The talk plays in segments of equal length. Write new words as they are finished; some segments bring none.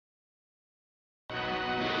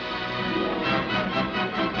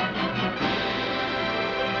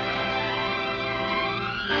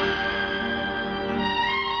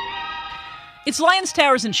It's Lions,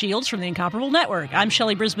 Towers, and Shields from the Incomparable Network. I'm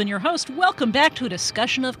Shelley Brisbane, your host. Welcome back to a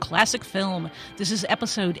discussion of classic film. This is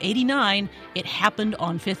episode 89, It Happened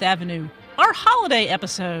on Fifth Avenue, our holiday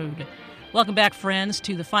episode. Welcome back, friends,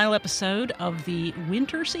 to the final episode of the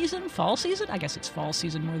winter season, fall season? I guess it's fall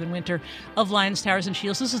season more than winter, of Lions, Towers, and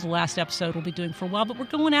Shields. This is the last episode we'll be doing for a while, but we're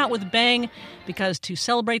going out with a bang because to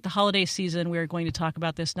celebrate the holiday season, we're going to talk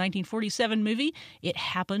about this 1947 movie, It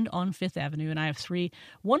Happened on Fifth Avenue, and I have three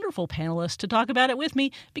wonderful panelists to talk about it with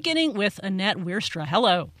me, beginning with Annette Wierstra.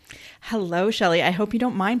 Hello. Hello, Shelley. I hope you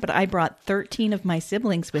don't mind, but I brought 13 of my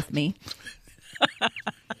siblings with me.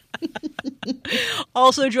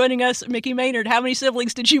 Also joining us, Mickey Maynard. How many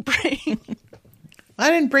siblings did you bring? I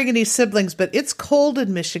didn't bring any siblings, but it's cold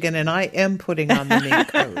in Michigan, and I am putting on the mink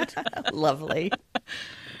coat. Lovely.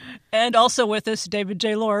 And also with us, David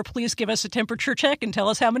J. Lohr. Please give us a temperature check and tell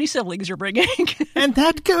us how many siblings you're bringing. And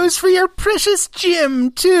that goes for your precious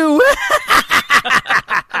Jim, too.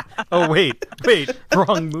 Oh, wait.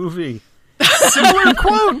 Wrong movie. Similar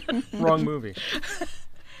quote. Wrong movie.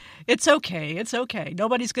 It's okay.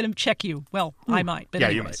 Nobody's going to check you. Well, I might. But yeah,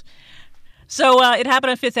 anyways. you might. So It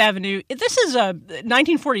Happened on Fifth Avenue. This is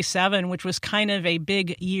 1947, which was kind of a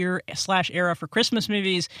big year/era for Christmas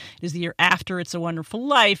movies. It is the year after It's a Wonderful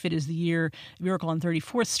Life. It is the year Miracle on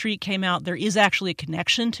 34th Street came out. There is actually a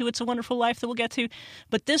connection to It's a Wonderful Life that we'll get to.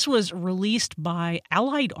 But this was released by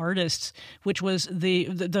Allied Artists, which was the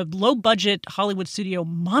low-budget Hollywood studio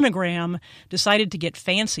Monogram decided to get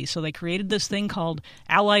fancy. So they created this thing called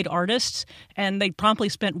Allied Artists, and they promptly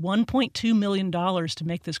spent $1.2 million to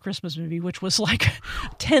make this Christmas movie, which was like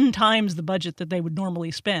 10 times the budget that they would normally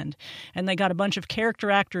spend. And they got a bunch of character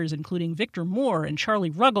actors, including Victor Moore and Charlie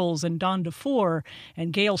Ruggles and Don DeFore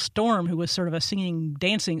and Gail Storm, who was sort of a singing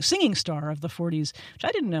star of the 40s, which I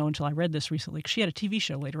didn't know until I read this recently, because she had a TV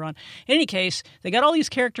show later on. In any case, they got all these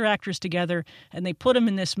character actors together, and they put them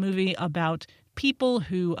in this movie about people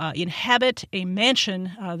who inhabit a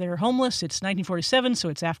mansion. They're homeless. It's 1947, so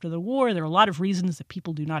it's after the war. There are a lot of reasons that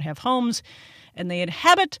people do not have homes, and they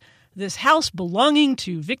inhabit this house belonging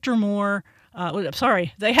to Victor Moore.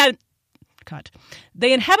 They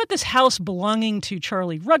inhabit this house belonging to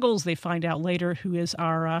Charlie Ruggles. They find out later who is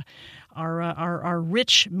our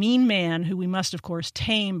rich, mean man who we must, of course,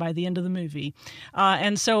 tame by the end of the movie.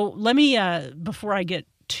 And so let me, before I get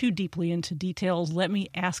too deeply into details, let me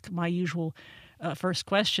ask my usual first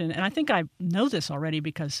question, and I think I know this already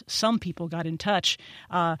because some people got in touch.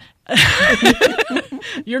 You're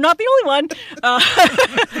not the only one.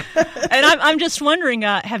 And I'm just wondering,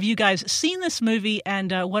 have you guys seen this movie,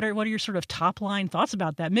 and what are your sort of top-line thoughts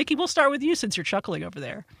about that? Mickey, we'll start with you since you're chuckling over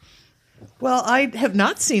there. Well, I have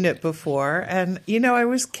not seen it before, and, I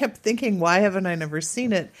always kept thinking, why haven't I never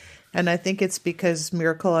seen it? And I think it's because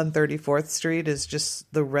Miracle on 34th Street is just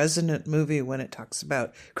the resonant movie when it talks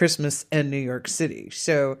about Christmas and New York City.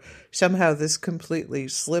 So somehow this completely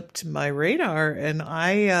slipped my radar. And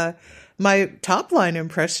my top line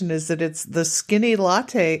impression is that it's the skinny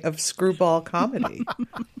latte of screwball comedy.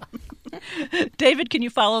 David, can you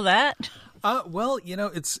follow that? Well,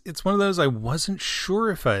 it's one of those, I wasn't sure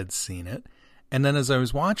if I'd seen it. And then as I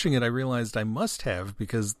was watching it, I realized I must have,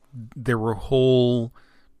 because there were whole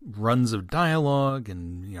runs of dialogue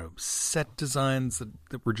and set designs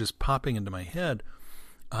that were just popping into my head,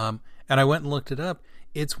 and I went and looked it up.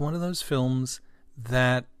 It's one of those films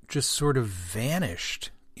that just sort of vanished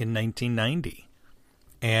in 1990,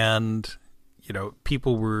 and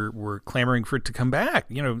people were clamoring for it to come back,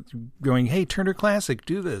 going, hey, Turner Classic,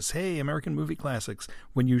 do this. Hey, American Movie Classics,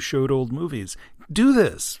 when you showed old movies, do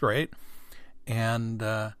this, right? And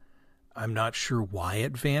I'm not sure why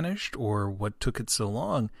it vanished or what took it so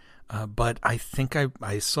long, but I think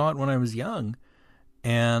I saw it when I was young,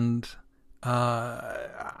 and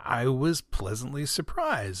I was pleasantly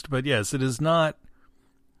surprised. But yes, it is not,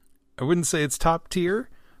 I wouldn't say it's top tier,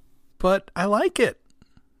 but I like it.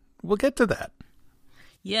 We'll get to that.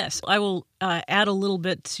 Yes, I will add a little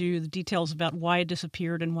bit to the details about why it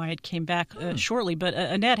disappeared and why it came back shortly. But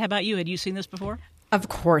Annette, how about you? Had you seen this before? Of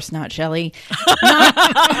course not, Shelley.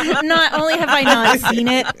 Not only have I not seen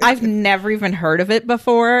it, I've never even heard of it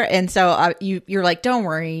before. And so you're like, don't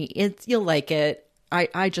worry, you'll like it.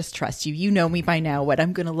 I just trust you. You know me by now, what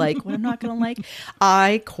I'm going to like, what I'm not going to like.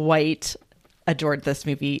 I quite adored this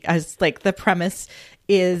movie. As like, the premise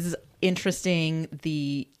is interesting.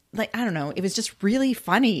 I don't know, it was just really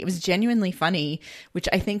funny. It was genuinely funny, which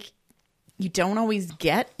I think you don't always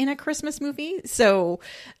get in a Christmas movie. So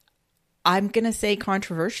I'm going to say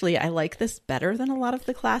controversially, I like this better than a lot of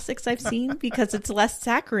the classics I've seen because it's less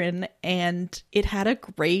saccharine, and it had a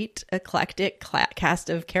great eclectic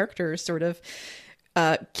cast of characters sort of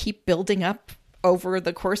keep building up over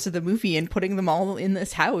the course of the movie and putting them all in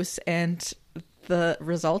this house. And the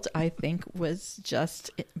result, I think, was just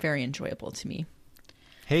very enjoyable to me.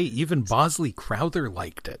 Hey, even Bosley Crowther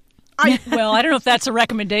liked it. Well, I don't know if that's a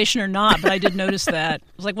recommendation or not, but I did notice that.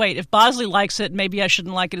 I was like, wait, if Bosley likes it, maybe I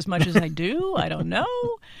shouldn't like it as much as I do? I don't know.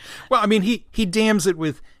 Well, I mean, he damns it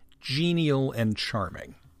with genial and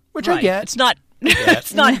charming, which Right. I get. It's not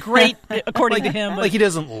it's not great according to him. But Like he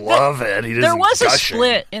doesn't love it. He doesn't. there was a gushing.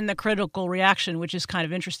 split in the critical reaction, which is kind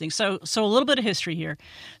of interesting. So a little bit of history here.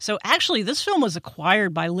 So actually, this film was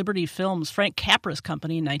acquired by Liberty Films, Frank Capra's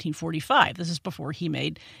company, in 1945. This is before he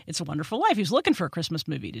made It's a Wonderful Life. He was looking for a Christmas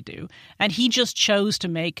movie to do, and he just chose to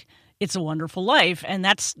make It's a Wonderful Life, and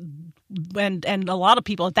and a lot of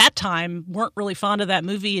people at that time weren't really fond of that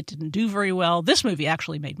movie. It didn't do very well. This movie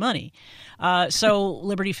actually made money. So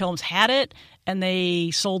Liberty Films had it, and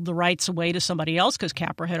they sold the rights away to somebody else because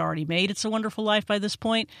Capra had already made It's a Wonderful Life by this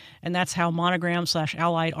point, and that's how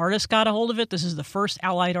Monogram/Allied Artists got a hold of it. This is the first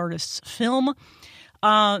Allied Artists film.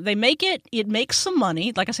 They make it. It makes some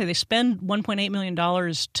money. Like I say, they spend $1.8 million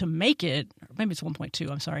to make it. Or maybe it's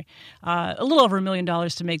 1.2. I'm sorry. A little over $1 million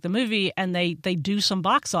to make the movie, and they do some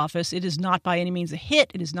box office. It is not by any means a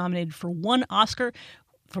hit. It is nominated for 1 Oscar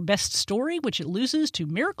for Best Story, which it loses to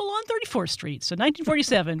Miracle on 34th Street. So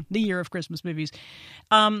 1947, the year of Christmas movies.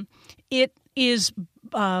 It is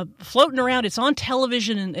floating around. It's on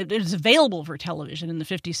television, and it is available for television in the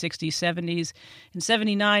 50s, 60s, 70s. In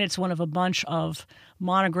 79, it's one of a bunch of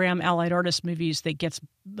Monogram Allied Artists movies that gets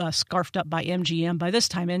scarfed up by MGM. By this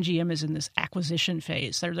time, MGM is in this acquisition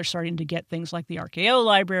phase. They're starting to get things like the RKO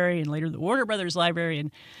library and later the Warner Brothers library, and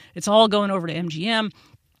it's all going over to MGM.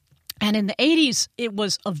 And in the 80s, it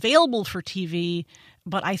was available for TV,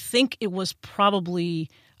 but I think it was probably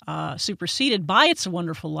superseded by It's a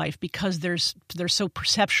Wonderful Life because they're so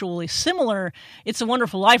perceptually similar. It's a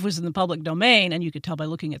Wonderful Life was in the public domain, and you could tell by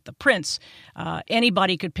looking at the prints.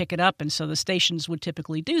 Anybody could pick it up, and so the stations would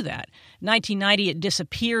typically do that. 1990, it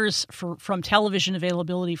disappears from television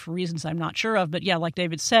availability for reasons I'm not sure of. But yeah, like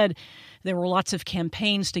David said, there were lots of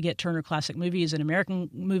campaigns to get Turner Classic Movies and American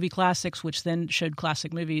Movie Classics, which then showed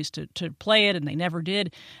classic movies to play it, and they never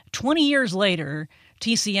did. 20 years later,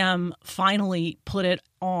 TCM finally put it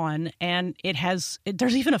on, and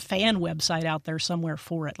there's even a fan website out there somewhere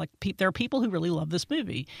for it. Like there are people who really love this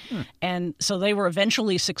movie. And so they were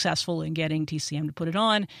eventually successful in getting TCM to put it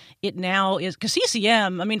on. It now is, because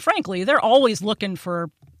TCM, I mean, frankly, they're always looking for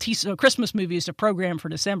Christmas movies to program for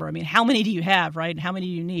December. I mean, how many do you have, right? And how many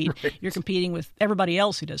do you need? Right. You're competing with everybody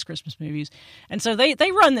else who does Christmas movies. And so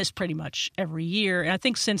they run this pretty much every year. And I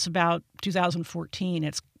think since about 2014,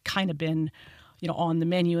 it's kind of been on the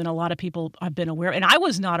menu, and a lot of people have been aware. And I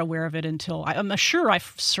was not aware of it until I'm sure I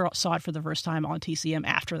saw it for the first time on TCM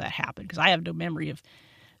after that happened, because I have no memory of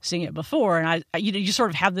seeing it before. And you sort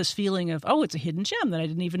of have this feeling of, oh, it's a hidden gem that I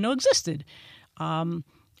didn't even know existed.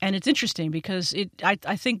 And it's interesting because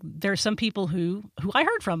I think there are some people who I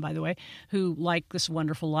heard from, by the way, who like It's a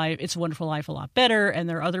Wonderful Life a lot better, and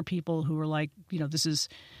there are other people who are like,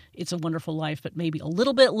 It's a Wonderful Life, but maybe a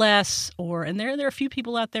little bit less. And there are a few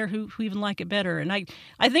people out there who even like it better. And I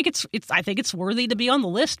think it's worthy to be on the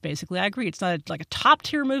list. Basically, I agree. It's not like a top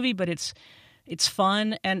tier movie, but it's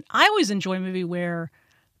fun. And I always enjoy a movie where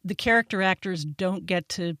the character actors don't get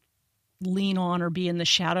to lean on or be in the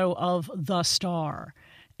shadow of the star.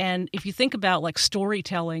 And if you think about like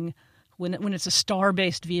storytelling, when it's a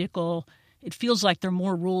star-based vehicle, it feels like there are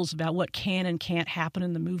more rules about what can and can't happen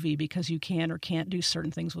in the movie because you can or can't do certain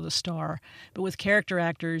things with a star. But with character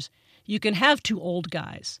actors, you can have 2 old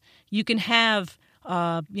guys. You can have,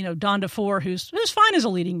 Don DeFore, who's fine as a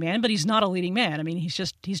leading man, but he's not a leading man. I mean, he's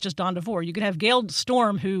just Don DeFore. You can have Gail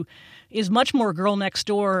Storm, who is much more girl next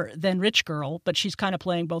door than rich girl, but she's kind of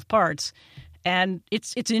playing both parts. And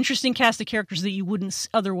it's an interesting cast of characters that you wouldn't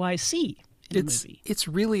otherwise see in the movie. It's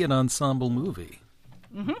really an ensemble movie.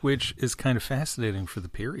 Mm-hmm. Which is kind of fascinating for the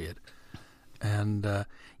period. And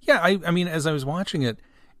I mean, as I was watching it,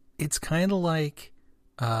 it's kind of like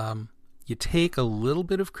you take a little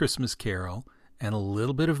bit of Christmas Carol and a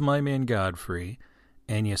little bit of My Man Godfrey,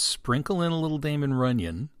 and you sprinkle in a little Damon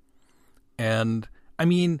Runyon. And I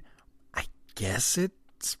mean, I guess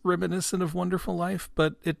it's reminiscent of Wonderful Life,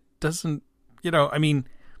 but it doesn't, I mean,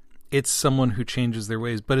 it's someone who changes their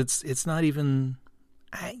ways, but it's not even,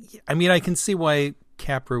 I mean, I can see why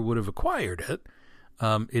Capra would have acquired it.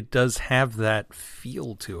 It does have that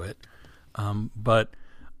feel to it. But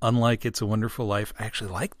unlike It's a Wonderful Life, I actually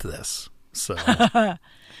liked this. So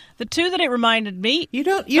the 2 that it reminded me. You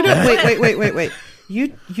don't wait.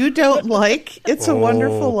 You don't like It's a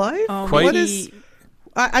Wonderful Life? Quite, what is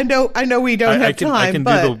I know we don't have time, I can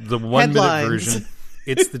but do the 1 minute headlines. version.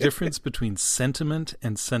 It's the difference between sentiment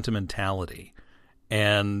and sentimentality.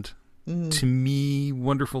 And to me,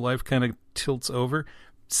 Wonderful Life kind of tilts over.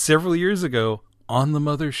 Several years ago, on the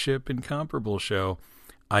Mothership Incomparable show,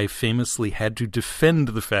 I famously had to defend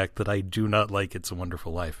the fact that I do not like It's a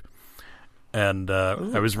Wonderful Life. And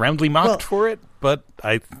I was roundly mocked for it, but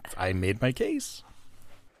I made my case.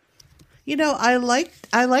 You know, I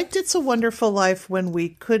liked It's a Wonderful Life when we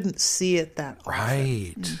couldn't see it that often.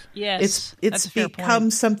 Right. Yes, It's that's a fair become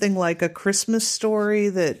point. something like a Christmas story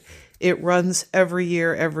that it runs every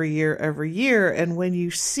year. And when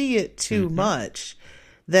you see it too much,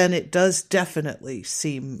 then it does definitely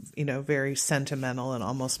seem, very sentimental and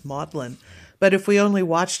almost maudlin. But if we only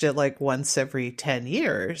watched it like once every 10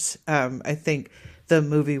 years, I think the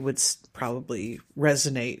movie would probably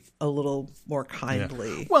resonate a little more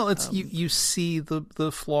kindly. Yeah. Well, it's you see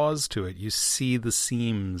the flaws to it. You see the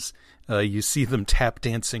seams. You see them tap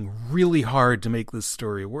dancing really hard to make this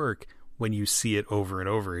story work when you see it over and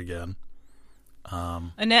over again.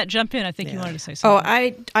 Annette, jump in. I think you wanted to say Oh,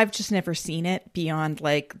 something. I've just never seen it beyond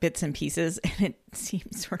like bits and pieces, and it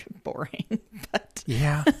seems sort of boring. But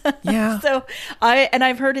Yeah. so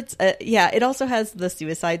I've heard it's it also has the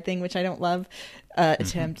suicide thing, which I don't love.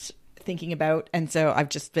 Attempt thinking about, and so I've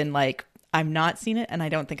just been like, I'm not seen it, and I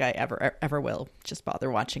don't think I ever will just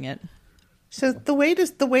bother watching it. So the way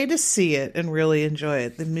to see it and really enjoy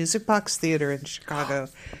it, the Music Box Theater in Chicago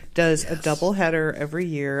does a doubleheader every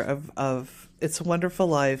year of It's a Wonderful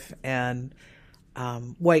Life and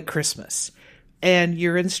White Christmas. And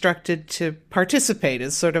you're instructed to participate.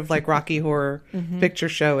 It's sort of like Rocky Horror Picture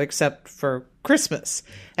Show, except for Christmas.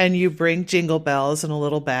 And you bring jingle bells in a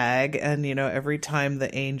little bag. And, every time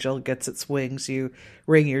the angel gets its wings, you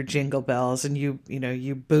ring your jingle bells and you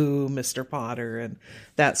boo Mr. Potter and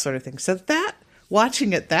that sort of thing. So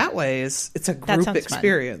watching it that way it's a group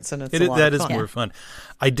experience fun. And it's a lot that of is fun. more fun.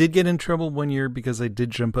 I did get in trouble one year because I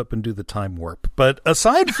did jump up and do the time warp. But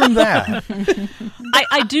aside from that,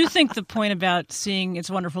 I do think the point about seeing It's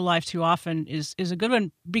a Wonderful Life too often is a good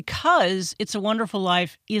one, because It's a Wonderful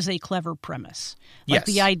Life is a clever premise. Like yes.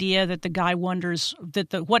 the idea that the guy wonders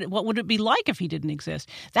that what would it be like if he didn't exist.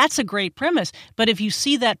 That's a great premise. But if you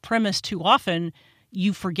see that premise too often,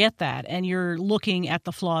 you forget that and you're looking at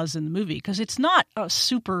the flaws in the movie, because it's not a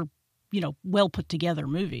super well put together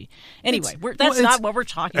movie. Anyway, that's not what we're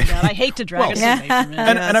talking about. I hate to drag us away from it.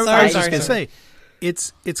 And I was just going to sorry.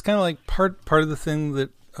 say, it's kind of like part of the thing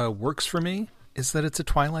that works for me is that it's a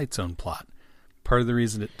Twilight Zone plot. Part of the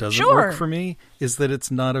reason it doesn't work for me is that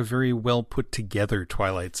it's not a very well put together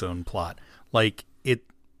Twilight Zone plot. Like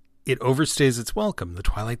it overstays its welcome. The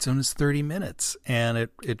Twilight Zone is 30 minutes and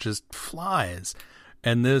it just flies.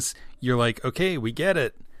 And this, you're like, okay, we get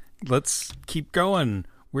it. Let's keep going.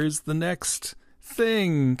 Where's the next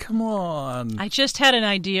thing? Come on. I just had an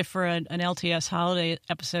idea for an LTS holiday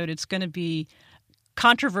episode. It's going to be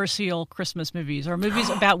controversial Christmas movies, or movies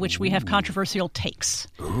about which we have controversial takes.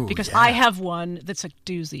 Because I have one that's a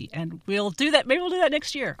doozy, and we'll do that. Maybe we'll do that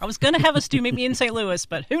next year. I was going to have us do Meet Me in St. Louis,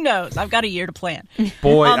 but who knows? I've got a year to plan.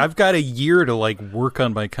 Boy, I've got a year to work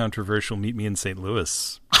on my controversial Meet Me in St.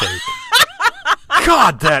 Louis take.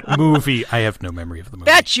 God, that movie. I have no memory of the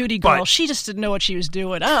movie. That Judy girl, But she just didn't know what she was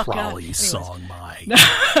doing. Oh, Trolley God. song, my.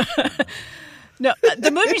 No,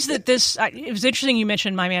 the movies that it was interesting you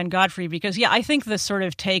mentioned My Man Godfrey, because, I think the sort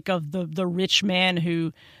of take of the rich man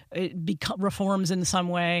who reforms in some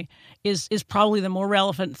way is probably the more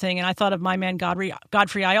relevant thing. And I thought of My Man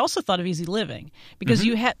Godfrey. I also thought of Easy Living, because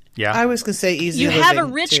you had I was going to say Easy Living. You have a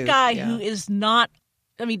rich too. guy who is not.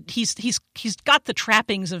 I mean, he's got the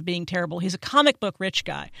trappings of being terrible. He's a comic book rich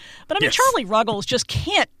guy, but Yes. Charlie Ruggles just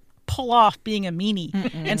can't pull off being a meanie,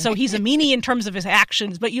 and so he's a meanie in terms of his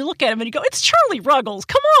actions. But you look at him and you go, "It's Charlie Ruggles.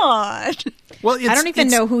 Come on." Well, I don't even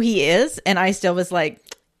know who he is, and I still was like,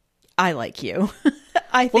 I like you.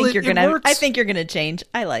 I think you're gonna change.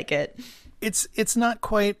 I like it. It's not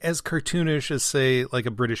quite as cartoonish as, say, like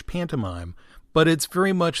a British pantomime, but it's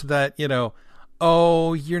very much that,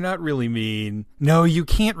 oh, you're not really mean. No, you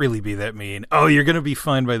can't really be that mean. Oh, you're going to be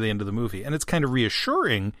fine by the end of the movie. And it's kind of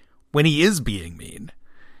reassuring when he is being mean.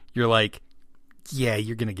 You're like, yeah,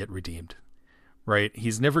 you're going to get redeemed, right?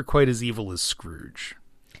 He's never quite as evil as Scrooge.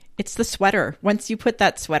 It's the sweater. Once you put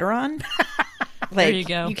that sweater on, there you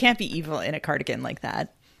go. You can't be evil in a cardigan like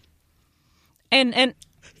that. And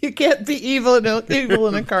You can't be evil in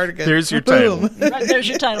a cardigan. There's your Boom. title. Right, there's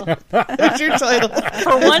your title. There's your title.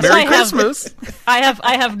 For once, Merry Christmas.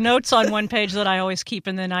 I have notes on one page that I always keep,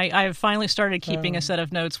 and then I have finally started keeping a set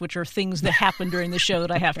of notes, which are things that happen during the show that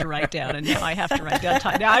I have to write down, and now I have to write down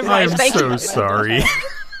time. Now I'm thank so you. sorry.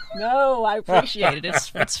 No, I appreciate it.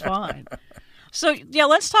 It's fine. So yeah,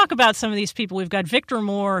 let's talk about some of these people. We've got Victor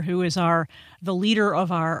Moore, who is the leader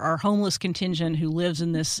of our homeless contingent, who lives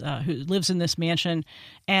in this mansion,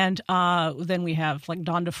 and then we have like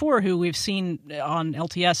Don DeFore, who we've seen on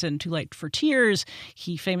LTS and Too Late for Tears.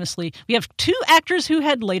 We have three actors who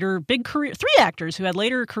had later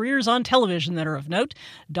careers on television that are of note.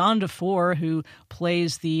 Don DeFore, who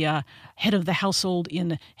plays the head of the household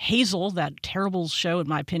in Hazel, that terrible show in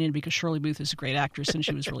my opinion, because Shirley Booth is a great actress and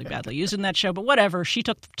she was really badly used in that show. But whatever, she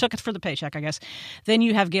took it for the paycheck, I guess. Then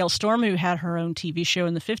you have Gail Storm, who had her own TV show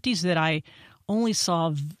in the 50s that I only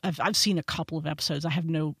saw. I've seen a couple of episodes. I have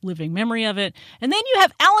no living memory of it. And then you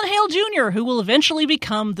have Alan Hale Jr., who will eventually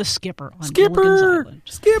become the skipper on Gilligan's Island.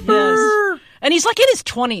 Skipper! Yes. And he's like in his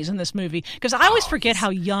 20s in this movie, because I always forget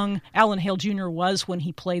how young Alan Hale Jr. was when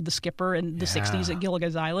he played the skipper in the 60s at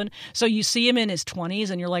Gilligan's Island. So you see him in his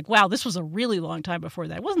 20s and you're like, wow, this was a really long time before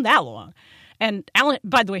that. It wasn't that long. And Alan,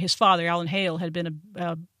 by the way, his father, Alan Hale, had been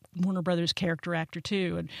a Warner Brothers character actor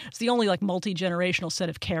too, and it's the only like multi-generational set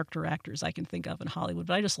of character actors I can think of in Hollywood.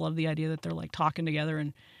 But I just love the idea that they're like talking together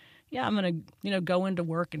and, yeah, I'm going to go into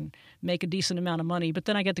work and make a decent amount of money, but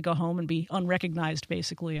then I get to go home and be unrecognized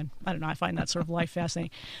basically. And I don't know, I find that sort of life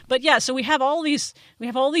fascinating. But yeah, so we have all these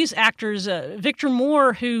actors. Victor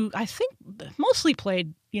Moore, who I think mostly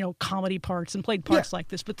played comedy parts and played parts like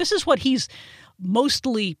this, but this is what he's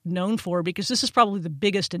mostly known for, because this is probably the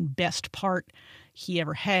biggest and best part he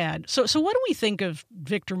ever had. So what do we think of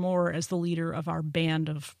Victor Moore as the leader of our band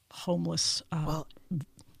of homeless?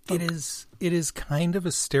 It is kind of a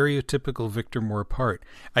stereotypical Victor Moore part.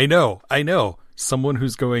 I know. Someone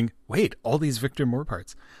who's going, wait, all these Victor Moore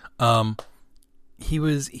parts.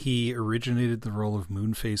 He originated the role of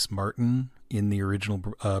Moonface Martin in the original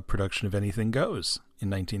production of Anything Goes in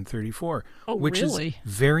 1934. Oh, which really? Is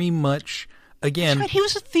very much, again... Right, he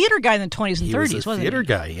was a theater guy in the 20s and 30s, wasn't he? He was a theater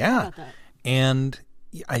guy, yeah. And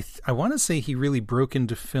I want to say he really broke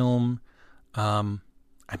into film...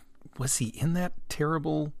 was he in that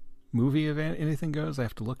terrible movie of Anything Goes? I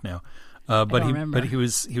have to look now. But he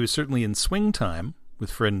was certainly in Swing Time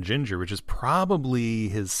with Fred and Ginger, which is probably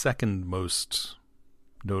his second most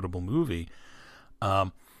notable movie.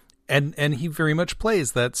 And he very much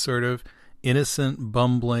plays that sort of innocent,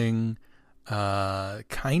 bumbling,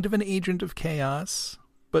 kind of an agent of chaos,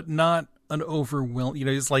 but not an overwhelmed.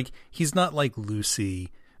 He's not like Lucy,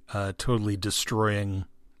 totally destroying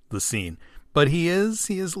the scene. But he is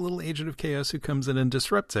a little agent of chaos who comes in and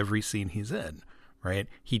disrupts every scene he's in, right?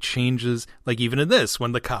 He changes, like even in this,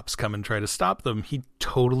 when the cops come and try to stop them, he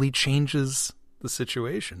totally changes the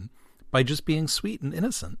situation by just being sweet and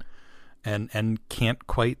innocent and can't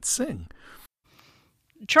quite sing.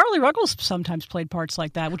 Charlie Ruggles sometimes played parts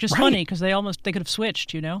like that, which is funny because they could have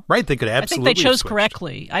switched, Right, they could absolutely. I think they chose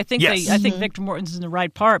correctly. I think Victor Morton's in the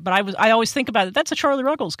right part, but I always think about it. That's a Charlie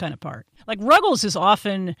Ruggles kind of part. Like Ruggles is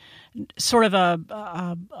often sort of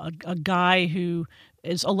a guy who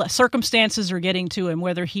is circumstances are getting to him,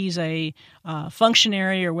 whether he's a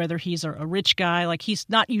functionary or whether he's a rich guy. Like he's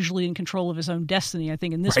not usually in control of his own destiny. I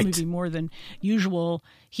think in this movie more than usual,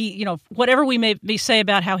 he whatever we may say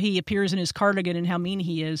about how he appears in his cardigan and how mean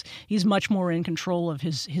he is, he's much more in control of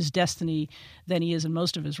his destiny than he is in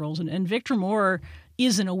most of his roles. And Victor Moore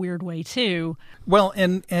is in a weird way too. Well,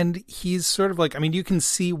 and he's sort of like, I mean, you can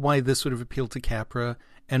see why this would have appealed to Capra.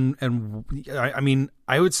 And I mean,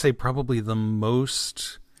 I would say probably the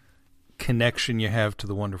most connection you have to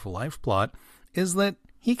the Wonderful Life plot is that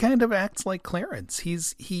he kind of acts like Clarence.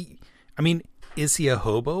 Is he a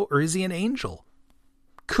hobo or is he an angel?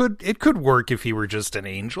 It could work if he were just an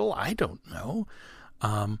angel. I don't know.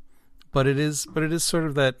 But it is sort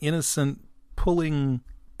of that innocent pulling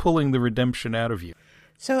the redemption out of you.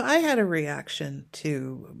 So I had a reaction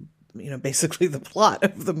to basically the plot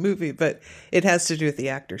of the movie, but it has to do with the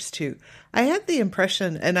actors too. I had the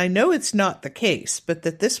impression, and I know it's not the case, but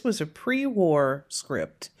that this was a pre-war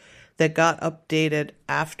script that got updated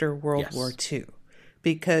after World War II,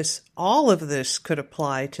 because all of this could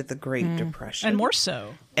apply to the Great Depression. And more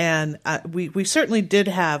so. And we certainly did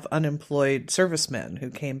have unemployed servicemen who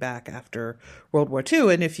came back after World War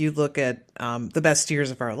II. And if you look at The Best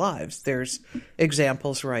Years of Our Lives, there's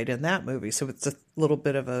examples right in that movie. So it's a little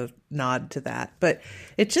bit of a nod to that. But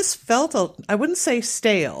it just felt, I wouldn't say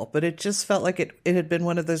stale, but it just felt like it had been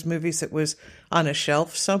one of those movies that was on a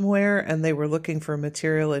shelf somewhere and they were looking for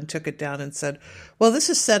material and took it down and said, well, this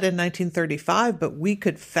is set in 1935, but we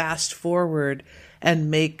could fast forward and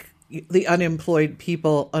make the unemployed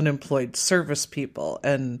people unemployed service people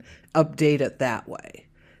and update it that way,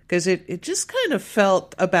 because it just kind of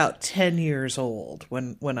felt about 10 years old when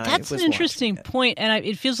I was watching it. That's an interesting point, and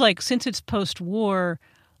it feels like since it's post-war,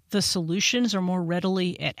 the solutions are more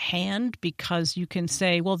readily at hand, because you can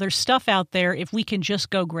say, well, there's stuff out there if we can just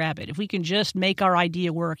go grab it, if we can just make our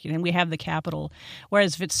idea work, and we have the capital.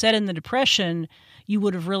 Whereas if it's set in the Depression, you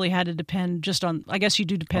would have really had to depend just on, I guess you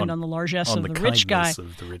do depend on the largesse of the rich guy.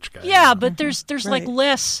 Of the rich guy. Yeah, but there's right. like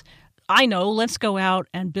less, let's go out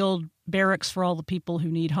and build barracks for all the people who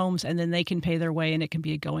need homes, and then they can pay their way and it can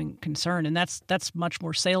be a going concern. And that's much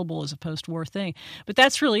more saleable as a post-war thing. But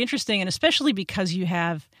that's really interesting, and especially because you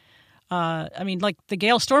have, like the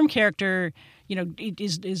Gale Storm character,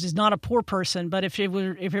 is not a poor person, but if it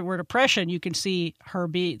were Depression, you can see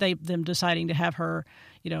them deciding to have her,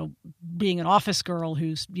 being an office girl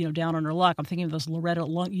who's, down on her luck. I'm thinking of those Loretta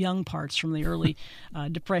Young parts from the early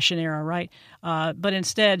Depression era, right? But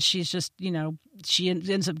instead, she's just, she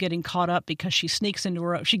ends up getting caught up because she gets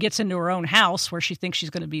into her own house where she thinks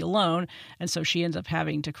she's going to be alone. And so she ends up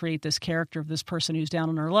having to create this character of this person who's down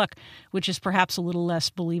on her luck, which is perhaps a little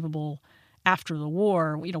less believable after the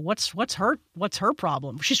war. What's her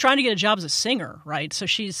problem? She's trying to get a job as a singer, right? So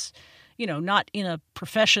she's, not in a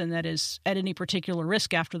profession that is at any particular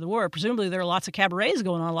risk after the war. Presumably there are lots of cabarets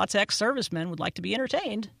going on. Lots of ex-servicemen would like to be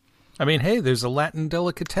entertained. I mean, hey, there's a Latin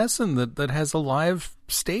delicatessen that has a live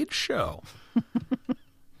stage show.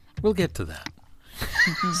 We'll get to that.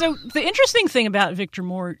 So the interesting thing about Victor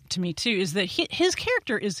Moore to me, too, is that his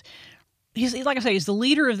character is... He's, like I say, he's the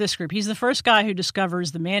leader of this group. He's the first guy who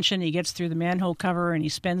discovers the mansion. He gets through the manhole cover and he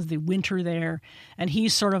spends the winter there. And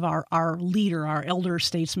he's sort of our leader, our elder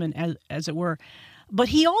statesman, as it were. But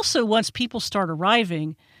he also, once people start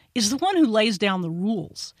arriving, is the one who lays down the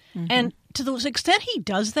rules. Mm-hmm. And to the extent he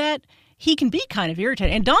does that, he can be kind of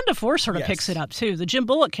irritating. And Don DeFore sort of picks it up, too. The Jim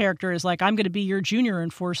Bullock character is like, I'm going to be your junior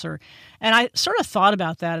enforcer. And I sort of thought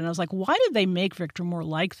about that, and I was like, why did they make Victor Moore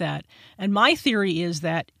like that? And my theory is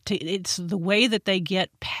that it's the way that they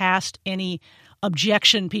get past any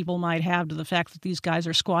objection people might have to the fact that these guys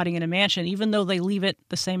are squatting in a mansion. Even though they leave it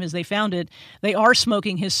the same as they found it, they are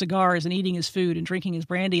smoking his cigars and eating his food and drinking his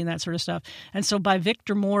brandy and that sort of stuff. And so by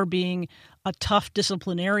Victor Moore being a tough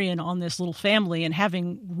disciplinarian on this little family and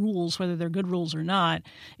having rules, whether they're good rules or not,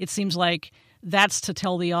 it seems like that's to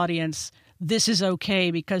tell the audience this is okay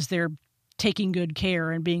because they're taking good care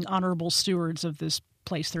and being honorable stewards of this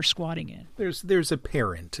place they're squatting in. There's a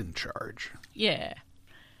parent in charge. Yeah.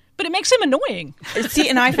 But it makes him annoying. See,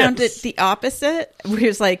 and I found it the opposite, where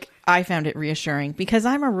it's like, I found it reassuring because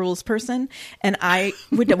I'm a rules person and I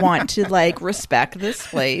would want to respect this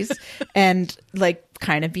place and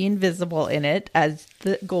kind of be invisible in it as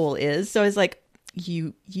the goal is. So it's like,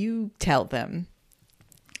 you tell them,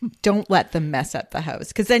 don't let them mess up the house,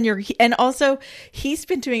 because then and also he's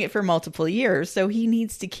been doing it for multiple years, so he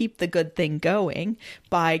needs to keep the good thing going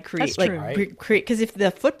by create, because if the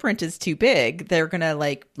footprint is too big, they're gonna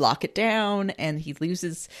lock it down and he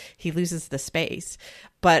loses the space.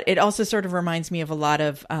 But it also sort of reminds me of a lot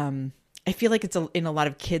of I feel like it's in a lot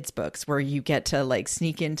of kids' books where you get to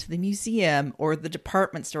sneak into the museum or the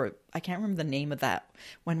department store. I can't remember the name of that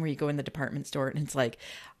one where you go in the department store and it's like,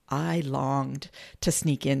 I longed to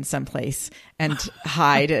sneak in someplace and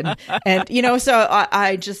hide. And so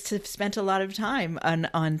I just have spent a lot of time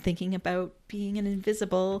on thinking about being an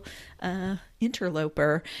invisible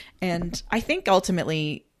interloper. And I think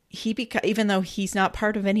ultimately even though he's not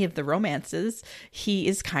part of any of the romances, he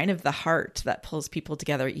is kind of the heart that pulls people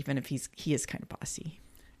together, even if he is kind of bossy.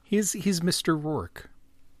 He's Mr. Rourke.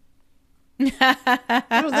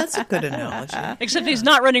 Oh, that's a good analogy. Except he's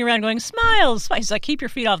not running around going, smiles. He's like, keep your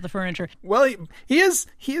feet off the furniture. Well, he is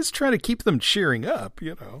trying to keep them cheering up,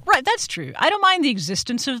 Right, that's true. I don't mind the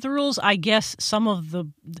existence of the rules. I guess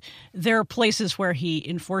there are places where he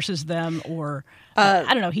enforces them or,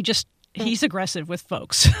 I don't know, he's aggressive with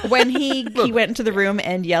folks. When he went into the room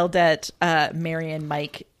and yelled at Mary and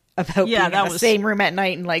Mike about being in the same room at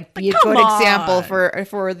night and be a good example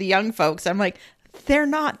for the young folks, I'm like, they're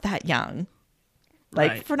not that young.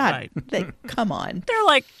 Like, we're not, come on.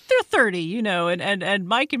 They're 30, and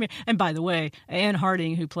Mike and by the way, Anne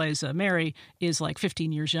Harding, who plays Mary, is like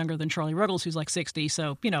 15 years younger than Charlie Ruggles, who's like 60.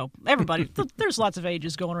 So, everybody, there's lots of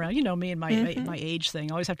ages going around. Me and my age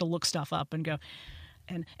thing. I always have to look stuff up and go.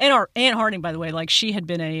 And Anne Harding, by the way, like she had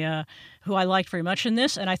been who I liked very much in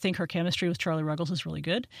this, and I think her chemistry with Charlie Ruggles is really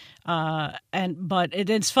good. But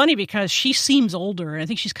it's funny because she seems older, and I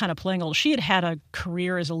think she's kind of playing old. She had a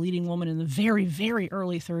career as a leading woman in the very, very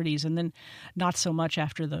early 30s, and then not so much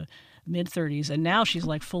after the mid 30s, and now she's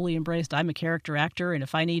like fully embraced. I'm a character actor, and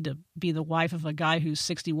if I need to be the wife of a guy who's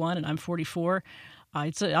 61 and I'm 44,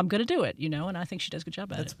 I'm going to do it, and I think she does a good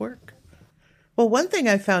job at it. That's work. Well, one thing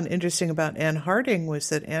I found interesting about Anne Harding was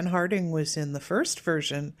that Anne Harding was in the first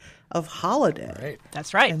version of Holiday. Right.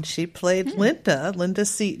 That's right. And she played Linda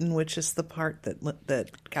Seaton, which is the part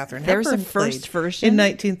that Katharine There's Hepburn a first played version? in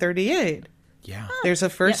 1938. Yeah. There's a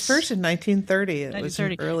first version, 1930. It was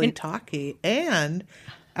an early talkie. And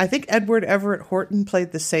I think Edward Everett Horton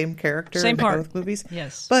played the same character in both movies.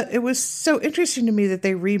 Yes. But it was so interesting to me that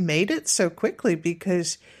they remade it so quickly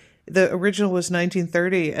because the original was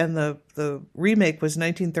 1930 and the remake was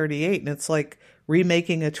 1938, and it's like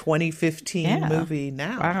remaking a 2015 movie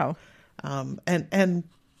now. Wow. And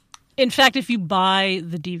in fact, if you buy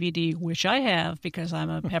the DVD, which I have because I'm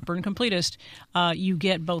a Hepburn completist, you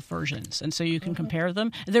get both versions, and so you can compare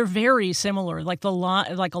them. They're very similar. Like a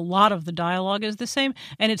lot of the dialogue is the same,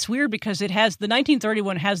 and it's weird because it has the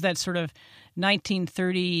 1931 has that sort of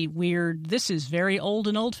 1930 weird. This is very old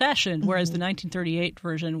and old-fashioned, whereas the 1938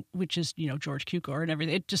 version, which is George Cukor and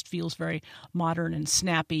everything, it just feels very modern and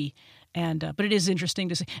snappy. And but it is interesting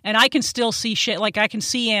to see, and I can still see shit. Like I can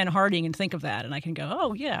see Anne Harding and think of that, and I can go,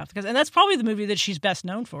 oh yeah, and that's probably the movie that she's best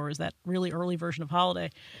known for is that really early version of Holiday,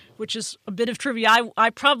 which is a bit of trivia I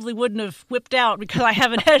probably wouldn't have whipped out because I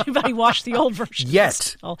haven't had anybody watch the old version yet.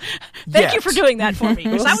 So, thank you for doing that for me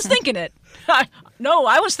because I was thinking it. No,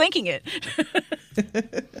 I was thinking it.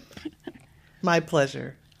 my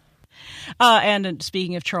pleasure. And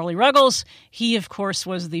speaking of Charlie Ruggles, he, of course,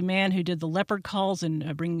 was the man who did the leopard calls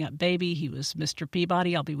and Bringing Up Baby. He was Mr.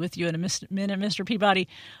 Peabody. I'll be with you in a minute, Mr. Peabody.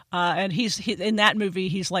 And he in that movie,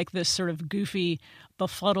 he's like this sort of goofy,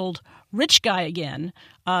 befuddled rich guy again.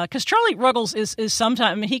 Because Charlie Ruggles is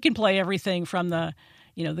sometimes he can play everything from the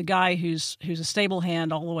guy who's a stable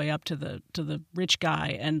hand all the way up to the rich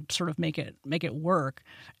guy and sort of make it work.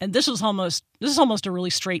 And this is almost a really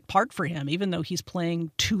straight part for him, even though he's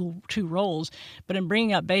playing two roles. But in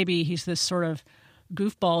Bringing Up Baby, he's this sort of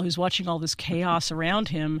goofball who's watching all this chaos around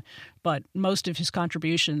him, but most of his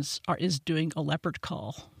contributions is doing a leopard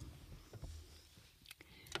call.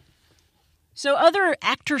 So other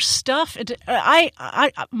actor stuff. Here's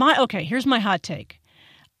my hot take.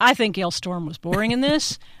 I think Gail Storm was boring in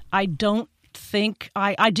this. I don't think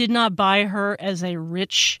I did not buy her as a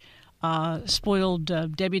rich, spoiled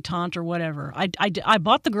debutante or whatever. I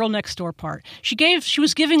bought the girl next door part. She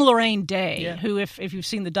was giving Lorraine Day, who, if you've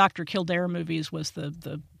seen the Dr. Kildare movies, was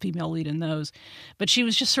the female lead in those. But she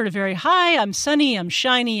was just sort of very, hi, I'm sunny, I'm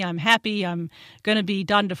shiny, I'm happy, I'm going to be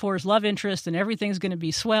Don DeFore's love interest, and everything's going to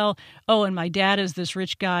be swell. Oh, and my dad is this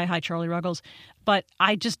rich guy. Hi, Charlie Ruggles. But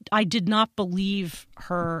I did not believe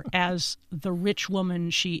her as the rich woman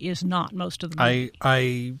she is not most of the movie.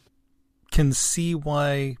 I can see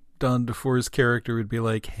why Don DeFore's character would be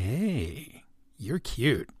like, hey, you're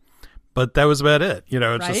cute. But that was about it.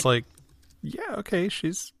 It's just like, yeah, okay,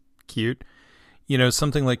 she's cute.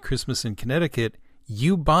 Something like Christmas in Connecticut,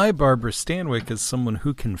 you buy Barbara Stanwyck as someone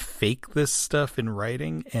who can fake this stuff in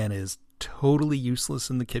writing and is totally useless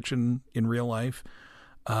in the kitchen in real life.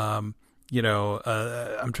 I'm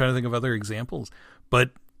trying to think of other examples,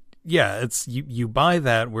 but yeah, it's you buy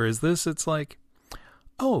that. Whereas this, it's like,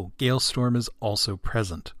 oh, Gail Storm is also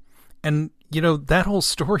present. And, that whole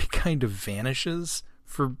story kind of vanishes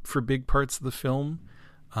for big parts of the film.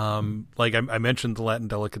 Like I mentioned the Latin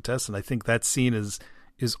delicatessen. I think that scene is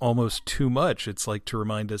almost too much. It's like to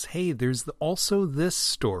remind us, hey, there's also this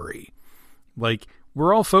story. Like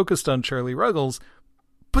we're all focused on Charlie Ruggles,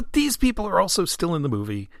 but these people are also still in the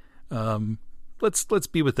movie. Let's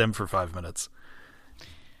be with them for 5 minutes.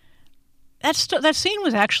 That scene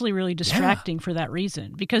was actually really distracting for that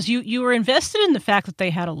reason, because you were invested in the fact that they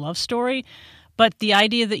had a love story, but the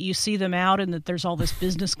idea that you see them out and that there's all this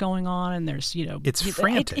business going on and there's it's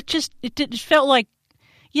frantic. It felt like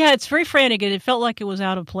it's very frantic, and it felt like it was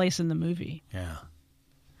out of place in the movie. Yeah.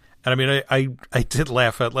 And I mean, I did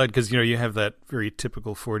laugh out loud because, you have that very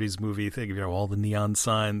typical 40s movie thing, all the neon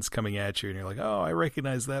signs coming at you, and you're like, oh, I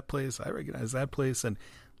recognize that place. I recognize that place. And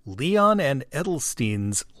Leon and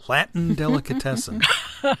Edelstein's Latin Delicatessen.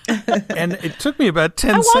 And it took me about 10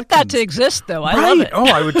 seconds. I want that to exist, though. I love it. Oh,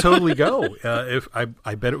 I would totally go. If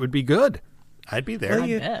I bet it would be good. I'd be there.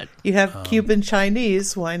 Well, you have Cuban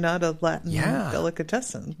Chinese. Why not a Latin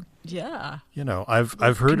delicatessen? Yeah.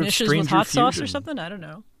 I've heard of Stranger with hot Fusion, sauce or something. I don't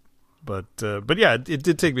know. But yeah, it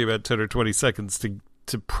did take me about 10 or 20 seconds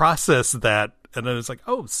to process that, and then it's like,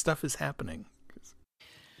 oh, stuff is happening.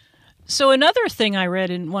 So another thing I read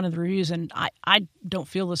in one of the reviews, and I don't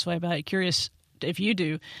feel this way about it. Curious if you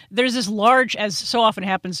do. There's this large, as so often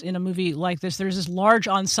happens in a movie like this, there's this large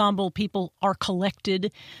ensemble. People are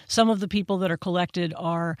collected. Some of the people that are collected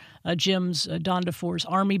are Jim's, Don DeFore's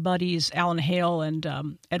army buddies, Alan Hale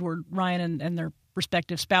and Edward Ryan and their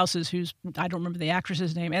respective spouses, who's, I don't remember the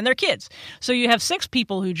actress's name, and their kids. So you have 6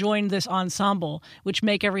 people who join this ensemble, which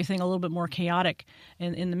make everything a little bit more chaotic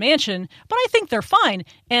in the mansion. But I think they're fine.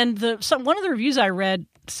 And one of the reviews I read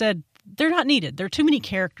said they're not needed. There are too many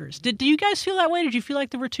characters. Do you guys feel that way? Did you feel like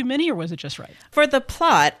there were too many, or was it just right? For the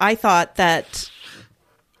plot, I thought that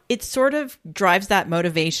it sort of drives that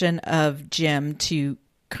motivation of Jim to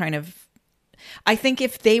kind of, I think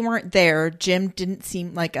if they weren't there, Jim didn't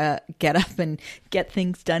seem like a get up and get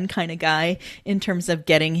things done kind of guy in terms of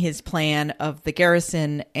getting his plan of the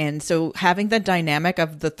garrison. And so having the dynamic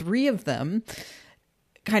of the 3 of them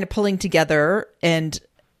kind of pulling together and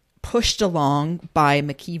pushed along by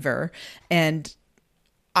McKeever. And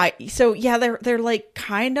they're like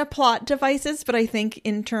kind of plot devices, but I think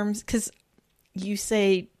in terms, because you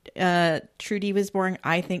say Trudy was boring.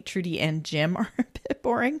 I think Trudy and Jim are a bit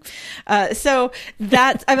boring. So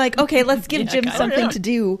that's, I'm like, okay, let's give Jim something to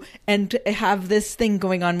do and have this thing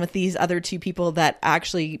going on with these other 2 people that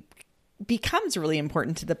actually becomes really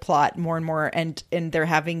important to the plot more and more. And they're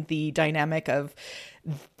having the dynamic of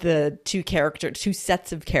the 2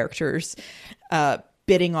 sets of characters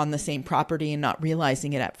bidding on the same property and not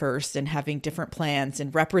realizing it at first, and having different plans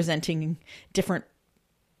and representing different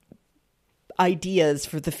ideas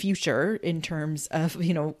for the future in terms of,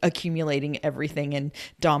 accumulating everything and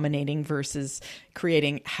dominating versus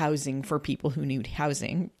creating housing for people who need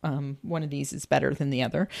housing. One of these is better than the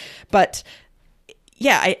other. But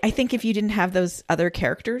yeah, I think if you didn't have those other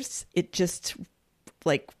characters, it just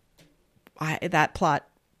that plot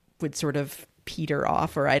would sort of peter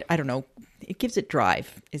off, or I don't know. It gives it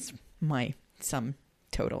drive is my sum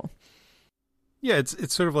total. Yeah,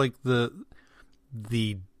 it's sort of like the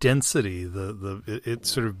density, it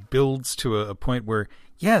sort of builds to a point where,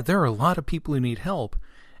 yeah, there are a lot of people who need help,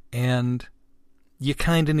 and you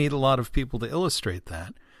kind of need a lot of people to illustrate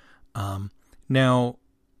that. Now,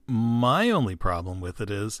 my only problem with it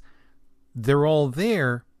is they're all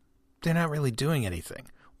there. They're not really doing anything.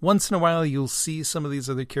 Once in a while, you'll see some of these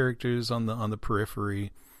other characters on the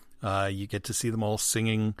periphery. You get to see them all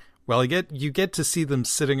singing. Well, you get to see them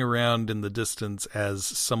sitting around in the distance as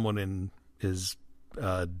someone is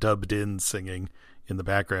dubbed in singing in the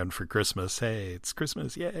background for Christmas. Hey, it's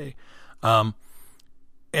Christmas, yay! And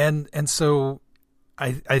so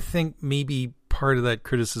I think maybe part of that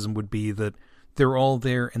criticism would be that they're all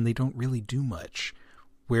there and they don't really do much.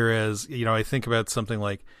 Whereas, I think about something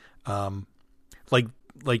like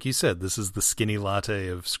you said, this is the skinny latte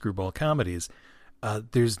of screwball comedies.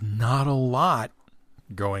 There's not a lot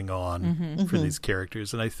going on for these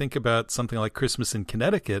characters. And I think about something like Christmas in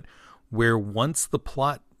Connecticut, where once the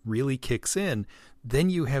plot really kicks in, then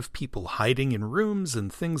you have people hiding in rooms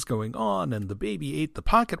and things going on, and the baby ate the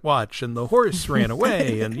pocket watch and the horse ran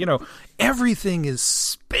away, and everything is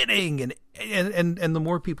spinning, and the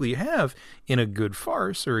more people you have in a good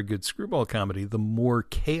farce or a good screwball comedy, the more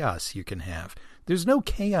chaos you can have. There's no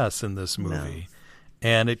chaos in this movie,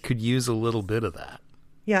 and it could use a little bit of that.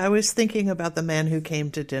 Yeah, I was thinking about The Man Who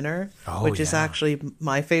Came to Dinner, which is actually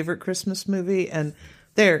my favorite Christmas movie, and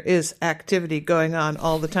there is activity going on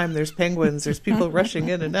all the time. There's penguins, there's people rushing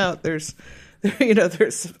in and out, there's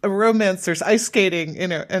a romance, there's ice skating,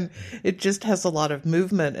 and it just has a lot of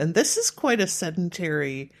movement. And this is quite a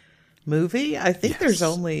sedentary movie. I think there's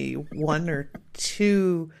only 1 or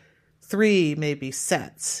 2, 3 maybe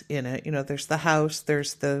sets in it. There's the house,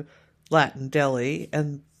 there's the Latin deli,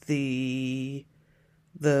 and the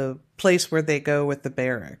place where they go with the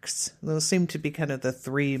barracks. Those seem to be kind of the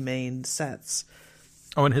 3 main sets.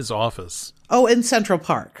 Oh, in his office. Oh, in Central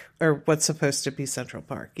Park, or what's supposed to be Central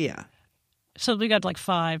Park, yeah. So we got like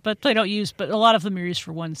 5, but they don't use, but a lot of them are used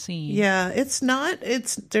for one scene. Yeah, there's not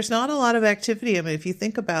a lot of activity. I mean, if you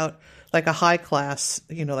think about like a high class,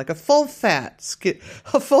 like a full fat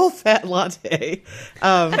latte,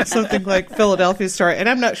 something like Philadelphia Story. And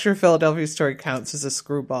I'm not sure Philadelphia Story counts as a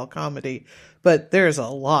screwball comedy, But there's a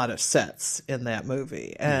lot of sets in that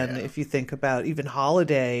movie. And if you think about even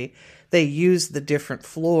Holiday, they use the different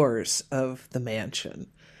floors of the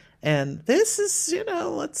mansion. And this is,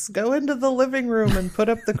 let's go into the living room and put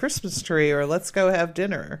up the Christmas tree, or let's go have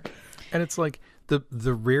dinner. And it's like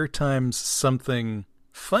the rare times something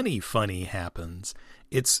funny happens.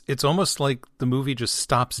 It's almost like the movie just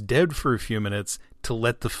stops dead for a few minutes to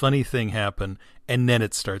let the funny thing happen, and then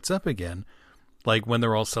it starts up again. Like when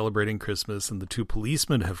they're all celebrating Christmas and the two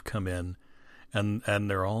policemen have come in and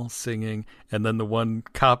they're all singing. And then the one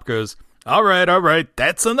cop goes, all right,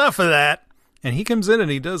 that's enough of that. And he comes in and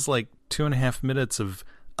he does like 2.5 minutes of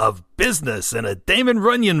business in a Damon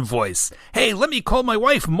Runyon voice. Hey, let me call my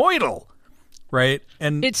wife Moidle. Right?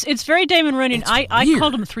 And it's very Damon Runyon. I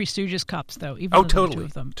called them Three Stooges cops, though. Even though totally. Two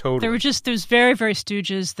of them. Totally. There was very, very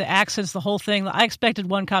Stooges. The accents, the whole thing. I expected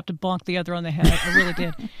one cop to bonk the other on the head. I really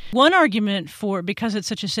did. One argument because it's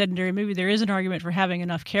such a sedentary movie, there is an argument for having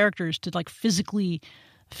enough characters to like physically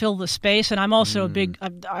fill the space. And I'm also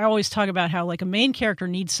I always talk about how like a main character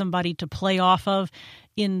needs somebody to play off of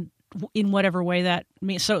in whatever way that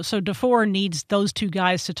means. So DeFore needs those two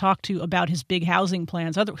guys to talk to about his big housing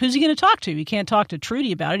plans. Who's he going to talk to? He can't talk to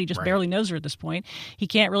Trudy about it. He just barely knows her at this point. He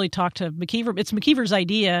can't really talk to McKeever. It's McKeever's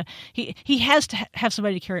idea. He has to have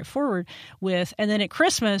somebody to carry it forward with. And then at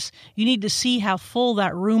Christmas, you need to see how full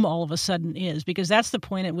that room all of a sudden is, because that's the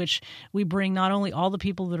point at which we bring not only all the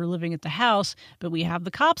people that are living at the house, but we have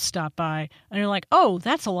the cops stop by. And you're like, oh,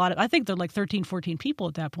 that's a lot. I think they're like 13, 14 people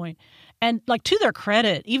at that point. And like to their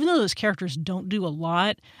credit, even though those characters don't do a lot,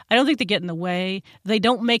 I don't think they get in the way. They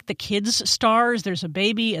don't make the kids stars. There's a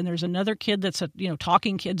baby and there's another kid that's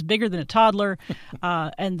talking kid's bigger than a toddler,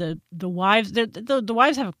 and the wives. The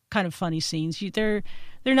wives have kind of funny scenes. They're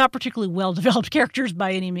not particularly well developed characters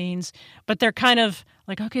by any means, but they're kind of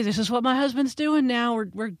like, okay, this is what my husband's doing now.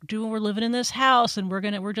 We're living in this house, and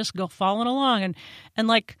we're just following along, and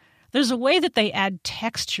like there's a way that they add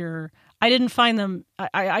texture. I didn't find them.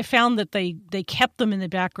 I found that they kept them in the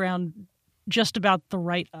background just about the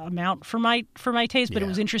right amount for my taste. But it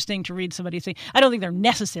was interesting to read somebody say, I don't think they're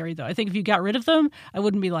necessary, though. I think if you got rid of them, I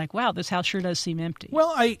wouldn't be like, wow, this house sure does seem empty.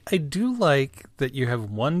 Well, I do like that you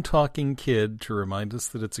have one talking kid to remind us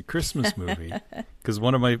that it's a Christmas movie. Because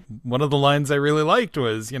one of the lines I really liked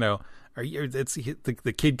was, the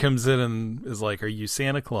kid comes in and is like, are you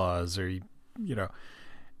Santa Claus? Or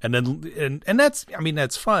And then, and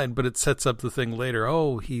that's fine, but it sets up the thing later.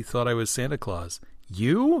 Oh, he thought I was Santa Claus.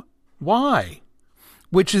 You? Why?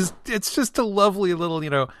 It's just a lovely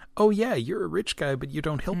little, oh yeah, you're a rich guy, but you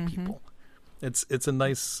don't help people. It's a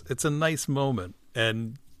nice moment,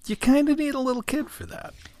 and you kind of need a little kid for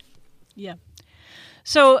that. Yeah.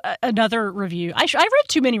 So another review. I read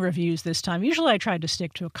too many reviews this time. Usually I tried to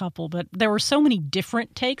stick to a couple, but there were so many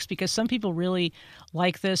different takes because some people really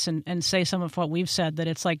like this and say some of what we've said, that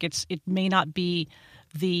it's like it may not be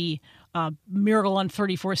the Miracle on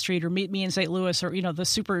 34th Street or Meet Me in St. Louis or the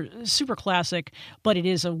super classic, but it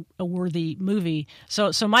is a worthy movie.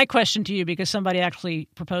 So my question to you, because somebody actually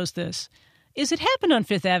proposed this, is It Happened on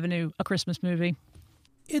Fifth Avenue a Christmas movie?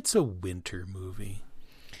 It's a winter movie.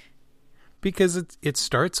 Because it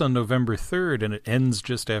starts on November 3rd and it ends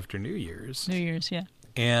just after New Year's. New Year's, yeah.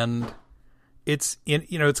 And it's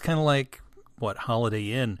kind of like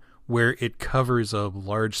Holiday Inn, where it covers a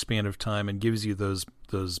large span of time and gives you those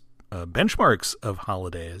benchmarks of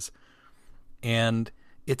holidays. And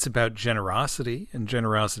it's about generosity and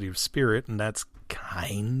generosity of spirit, and that's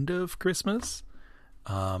kind of Christmas.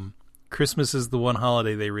 Christmas is the one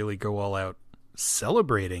holiday they really go all out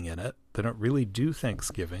celebrating in it. They don't really do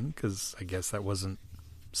Thanksgiving because I guess that wasn't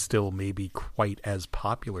still maybe quite as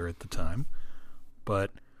popular at the time.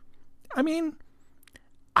 But I mean,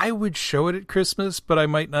 I would show it at Christmas, but I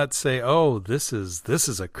might not say, "Oh, this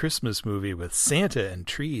is a Christmas movie with Santa and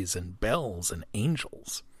trees and bells and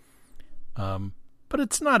angels." But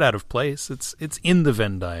it's not out of place. It's in the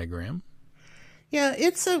Venn diagram. Yeah,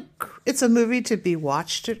 it's a movie to be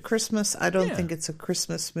watched at Christmas. I don't think it's a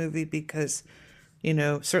Christmas movie because,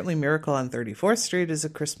 certainly Miracle on 34th Street is a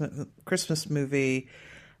Christmas movie.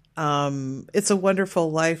 It's a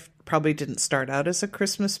Wonderful Life probably didn't start out as a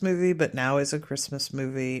Christmas movie, but now is a Christmas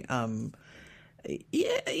movie.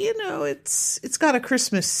 It's got a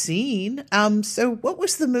Christmas scene. So what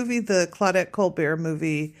was the movie, the Claudette Colbert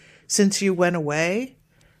movie, Since You Went Away?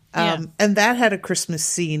 And that had a Christmas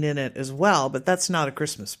scene in it as well, but that's not a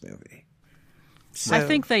Christmas movie. So, I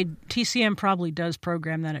think TCM probably does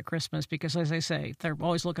program that at Christmas because, as I say, they're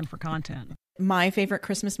always looking for content. My favorite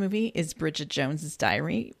Christmas movie is Bridget Jones's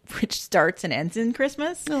Diary, which starts and ends in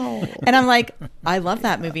Christmas. Oh. And I'm like, I love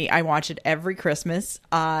that movie. I watch it every Christmas.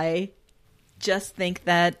 I just think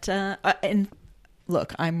that, and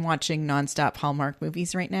look, I'm watching nonstop Hallmark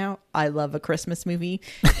movies right now. I love a Christmas movie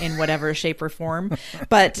in whatever shape or form.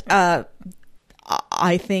 But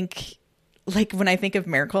I think, like, when I think of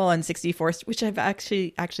Miracle on 64th, which I've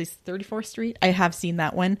actually 34th Street, I have seen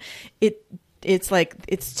that one. It's like,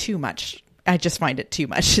 it's too much. I just find it too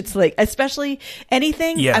much. It's like, especially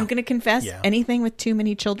anything, I'm going to confess, anything with too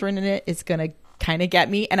many children in it is going to kind of get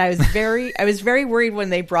me. And I was very worried when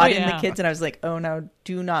they brought in the kids, and I was like, oh no,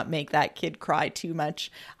 do not make that kid cry too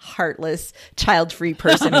much. Heartless, child-free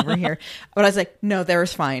person over here. But I was like, no,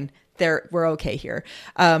 there's fine. We're okay here.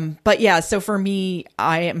 But yeah, so for me,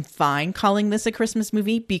 I am fine calling this a Christmas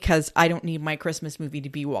movie because I don't need my Christmas movie to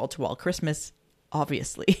be wall-to-wall Christmas,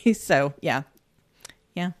 obviously. So yeah.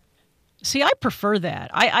 See, I prefer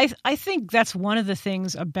that. I think that's one of the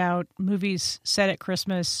things about movies set at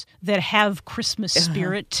Christmas that have Christmas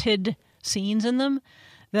spirited scenes in them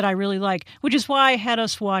that I really like, which is why I had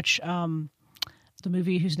us watch the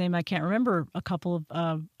movie whose name I can't remember, a couple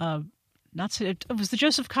of it was the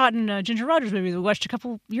Joseph Cotton Ginger Rogers movie that we watched a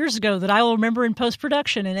couple years ago that I will remember in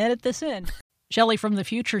post-production and edit this in. Shelley from the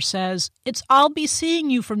future says, "It's I'll Be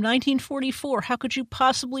Seeing You from 1944. How could you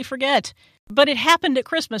possibly forget?" But it happened at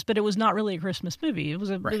Christmas, but it was not really a Christmas movie.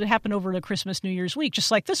 It happened over the Christmas, New Year's week,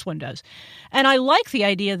 just like this one does. And I like the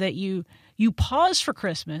idea that you pause for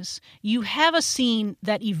Christmas. You have a scene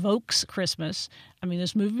that evokes Christmas. I mean,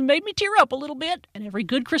 this movie made me tear up a little bit, and every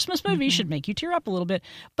good Christmas movie should make you tear up a little bit.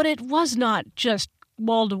 But it was not just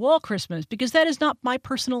wall-to-wall Christmas, because that is not my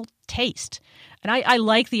personal taste. And I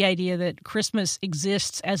like the idea that Christmas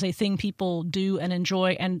exists as a thing people do and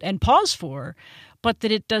enjoy and pause for, but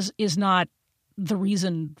that is not the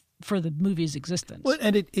reason for the movie's existence. Well,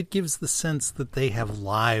 and it gives the sense that they have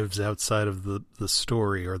lives outside of the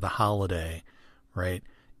story or the holiday, right?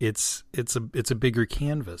 It's a bigger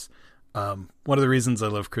canvas. One of the reasons I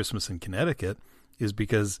love Christmas in Connecticut is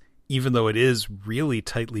because even though it is really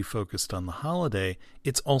tightly focused on the holiday,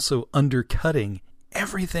 it's also undercutting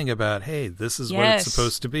everything about, hey, this is what it's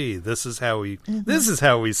supposed to be. This is how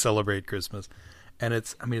we celebrate Christmas. And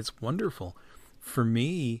it's wonderful. For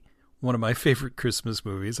me, one of my favorite Christmas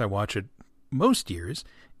movies, I watch it most years,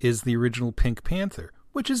 is the original Pink Panther,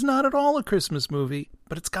 which is not at all a Christmas movie,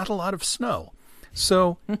 but it's got a lot of snow.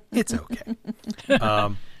 So it's okay.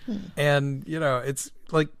 And, it's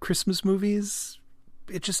like Christmas movies,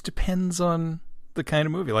 it just depends on the kind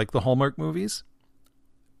of movie. Like the Hallmark movies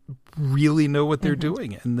really know what they're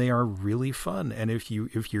doing, and they are really fun. And if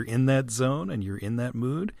you're in that zone and you're in that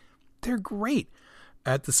mood, they're great.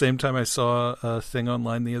 At the same time, I saw a thing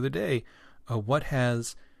online the other day. What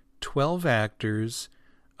has 12 actors,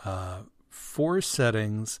 4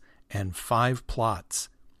 settings, and 5 plots?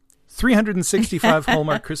 365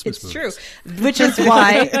 Hallmark Christmas movies. It's true, which is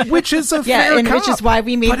why, which is a fair comp, which is why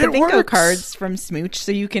we made the bingo works. Cards from Smooch,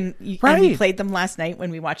 so you can. Right. And we played them last night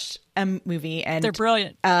when we watched a movie, and they're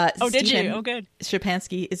brilliant. Did you? Oh, good.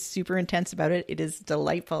 Shapansky is super intense about it. It is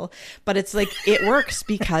delightful, but it's like it works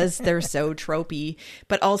because they're so tropey,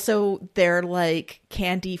 but also they're like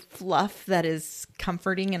candy fluff that is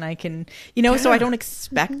comforting, and I can, so I don't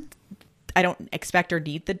expect or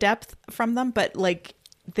need the depth from them, but like.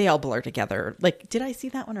 They all blur together. Like, did I see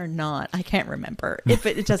that one or not? I can't remember.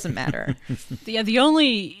 It doesn't matter. Yeah, the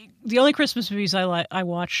only Christmas movies I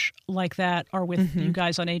watch like that are with you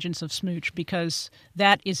guys on Agents of Smooch, because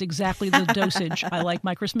that is exactly the dosage I like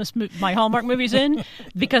my Hallmark movies in,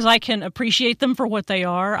 because I can appreciate them for what they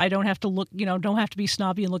are. I don't have to look, don't have to be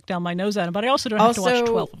snobby and look down my nose at them, but I also don't have to watch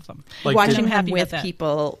 12 of them. Like watching them with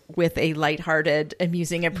people with a lighthearted,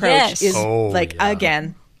 amusing approach is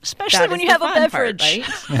again. Especially when you have a beverage.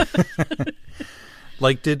 Right?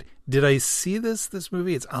 Like, did I see this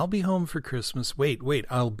movie? It's I'll Be Home for Christmas. Wait,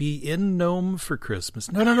 I'll Be in Nome for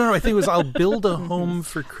Christmas. No. I think it was I'll Build a Home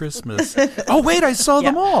for Christmas. Oh, wait, I saw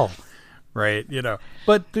them all. Right,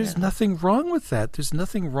 But there's nothing wrong with that. There's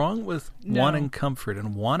nothing wrong with wanting comfort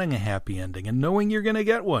and wanting a happy ending and knowing you're going to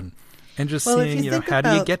get one. And just seeing, how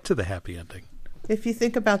do you get to the happy ending? If you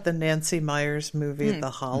think about the Nancy Meyers movie, The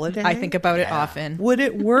Holiday, I think about it often. Would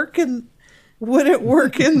it work in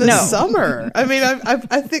the summer? I mean,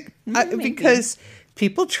 I think because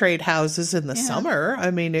people trade houses in the summer.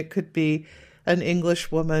 I mean, it could be an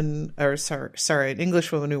English woman, an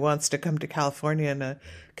English woman who wants to come to California and a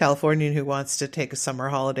Californian who wants to take a summer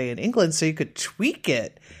holiday in England. So you could tweak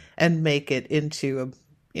it and make it into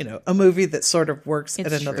a movie that sort of works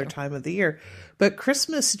at another time of the year. But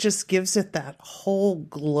Christmas just gives it that whole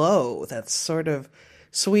glow, that sort of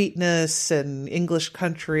sweetness and English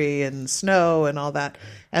country and snow and all that.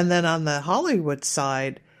 And then on the Hollywood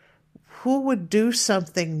side, who would do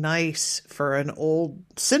something nice for an old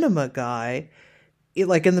cinema guy,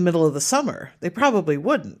 like in the middle of the summer? They probably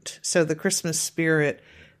wouldn't. So the Christmas spirit,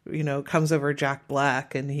 comes over Jack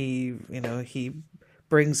Black, and he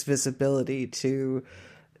brings visibility to,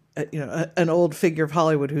 an old figure of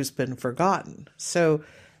Hollywood who's been forgotten. So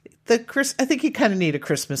I think you kind of need a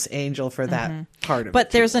Christmas angel for that part of it.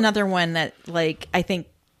 But there's another one that, like, I think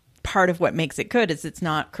part of what makes it good is it's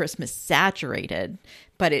not Christmas saturated,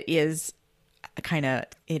 but it is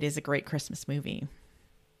a great Christmas movie.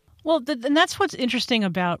 Well, and that's what's interesting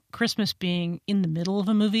about Christmas being in the middle of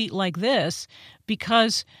a movie like this,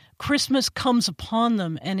 because Christmas comes upon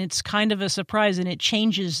them and it's kind of a surprise and it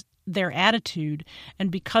changes their attitude.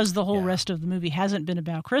 And because the whole rest of the movie hasn't been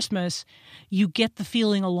about Christmas, you get the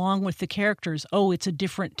feeling along with the characters, oh, it's a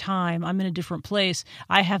different time. I'm in a different place.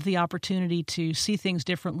 I have the opportunity to see things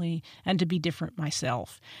differently and to be different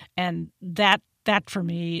myself. And that for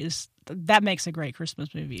me that makes a great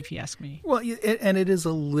Christmas movie, if you ask me. Well, and it is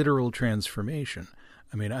a literal transformation.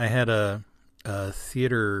 I mean, I had a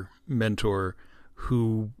theater mentor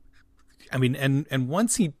who, and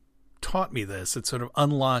once he taught me this, it sort of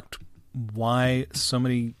unlocked why so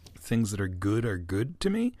many things that are good to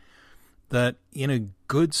me. That in a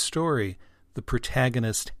good story, the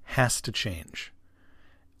protagonist has to change.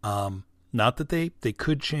 Not that they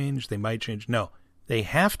could change, they might change. No, they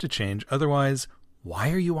have to change. Otherwise,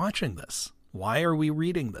 why are you watching this? Why are we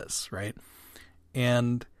reading this, right?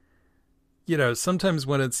 And, sometimes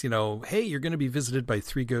when it's, hey, you're going to be visited by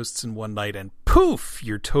 3 ghosts in one night and poof,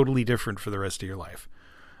 you're totally different for the rest of your life.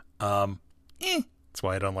 That's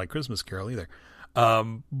why I don't like Christmas Carol either.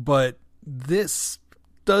 But this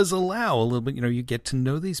does allow a little bit, you get to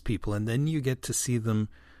know these people and then you get to see them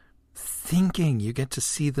thinking, you get to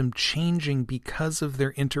see them changing because of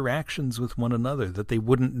their interactions with one another, that they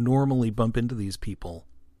wouldn't normally bump into these people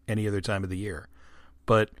any other time of the year.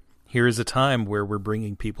 But here is a time where we're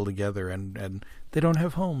bringing people together and they don't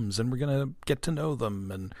have homes and we're going to get to know them.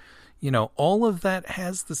 And, all of that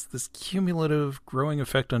has this cumulative growing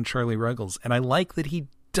effect on Charlie Ruggles. And I like that he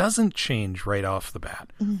doesn't change right off the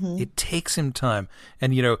bat. Mm-hmm. It takes him time.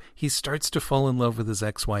 And, he starts to fall in love with his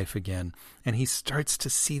ex-wife again. And he starts to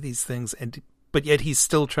see these things. But yet he's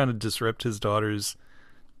still trying to disrupt his daughter's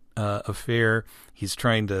affair. He's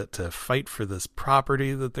trying to fight for this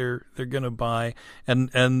property that they're going to buy.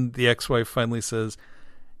 And the ex-wife finally says,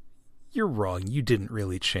 "You're wrong. You didn't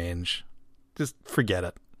really change. Just forget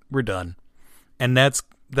it. We're done." And that's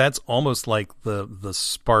almost like the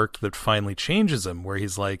spark that finally changes him, where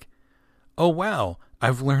he's like, oh, wow,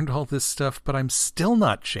 I've learned all this stuff, but I'm still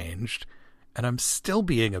not changed, and I'm still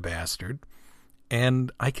being a bastard,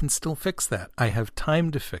 and I can still fix that. I have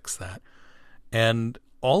time to fix that. And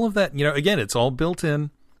all of that, again, it's all built in,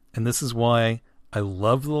 and this is why I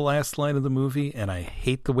love the last line of the movie, and I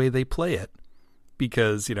hate the way they play it,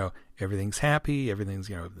 because, everything's happy, everything's,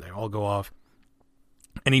 they all go off.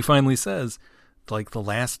 And he finally says, like the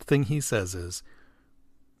last thing he says is,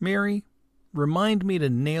 "Mary, remind me to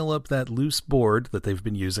nail up that loose board that they've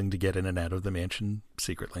been using to get in and out of the mansion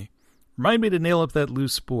secretly. Remind me to nail up that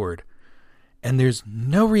loose board." And there's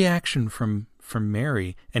no reaction from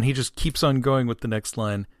Mary. And he just keeps on going with the next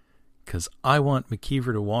line, "'Cause I want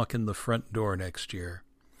McKeever to walk in the front door next year."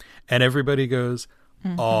 And everybody goes,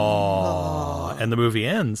 "Aww." And the movie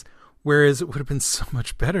ends. Whereas it would have been so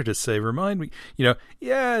much better to say, remind me,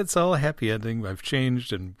 yeah, it's all a happy ending. I've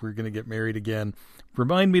changed and we're going to get married again.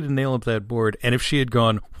 Remind me to nail up that board. And if she had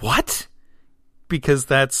gone, "What?" Because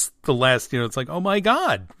that's the last, it's like, oh my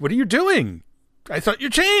God, what are you doing? I thought you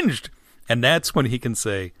changed. And that's when he can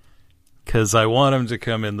say, "'Cause I want him to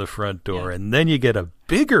come in the front door." Yeah. And then you get a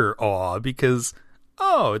bigger awe because,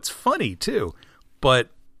 oh, it's funny too. But,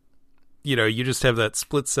 you just have that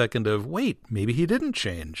split second of, wait, maybe he didn't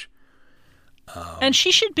change. And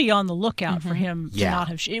she should be on the lookout for him to not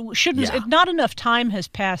have. It shouldn't. If not enough time has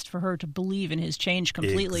passed for her to believe in his change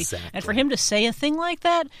completely, and for him to say a thing like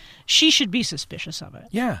that, she should be suspicious of it.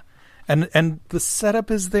 Yeah, and the setup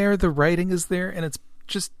is there, the writing is there, and it's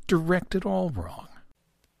just directed all wrong.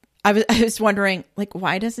 I was wondering, like,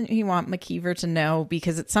 why doesn't he want McKeever to know?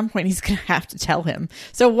 Because at some point he's going to have to tell him.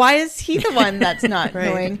 So why is he the one that's not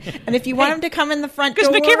knowing? And if you want him to come in the front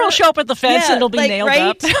door, because McKeever will show up at the fence and it'll be nailed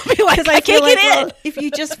up. Be like, I can't get in. Well, if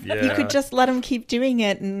you just you could just let him keep doing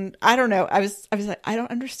it, and I don't know. I was like, I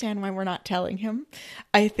don't understand why we're not telling him.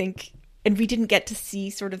 I think, and we didn't get to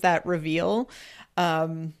see sort of that reveal.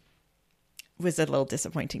 Was a little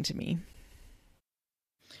disappointing to me.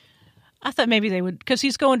 I thought maybe they would, because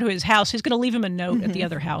he's going to his house. He's going to leave him a note at the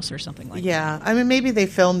other house or something like that. Yeah. Maybe they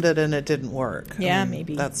filmed it and it didn't work. Yeah,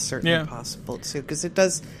 maybe. That's certainly possible, too, because it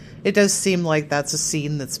does it does seem like that's a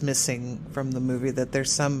scene that's missing from the movie, that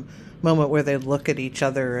there's some moment where they look at each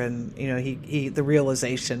other and, you know, he the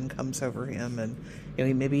realization comes over him, and, you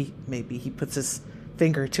know, maybe he puts his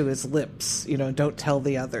finger to his lips, you know, don't tell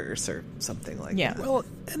the others or something like that. Well,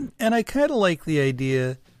 and I kind of like the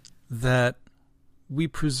idea that we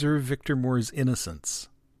preserve Victor Moore's innocence,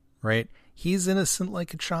 right? He's innocent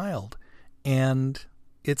like a child, and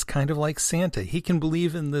it's kind of like Santa. He can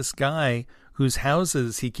believe in this guy whose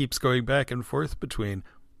houses he keeps going back and forth between.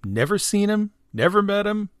 Never seen him, never met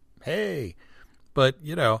him. Hey, but,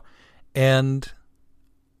 you know, and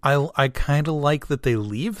I kind of like that they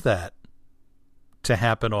leave that to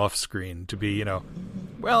happen off screen, to be, you know,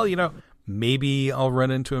 well, you know, maybe I'll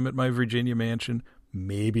run into him at my Virginia mansion.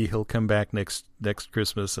 Maybe he'll come back next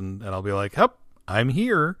Christmas and I'll be like, "Hup, I'm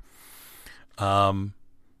here."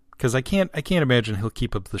 Because I can't imagine he'll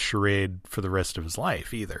keep up the charade for the rest of his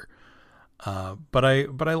life either. But I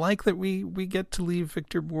like that we get to leave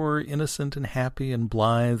Victor Moore innocent and happy and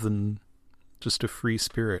blithe and just a free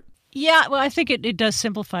spirit. Yeah, well, I think it does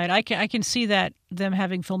simplify it. I can see that them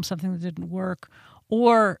having filmed something that didn't work,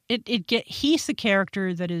 or he's the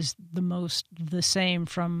character that is the most the same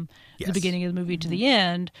from the beginning of the movie to the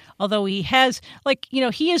end. Although he has, like, you know,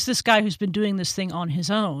 he is this guy who's been doing this thing on his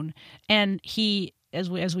own, and he, as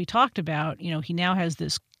we talked about, you know, he now has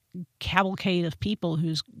this cavalcade of people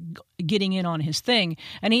who's getting in on his thing,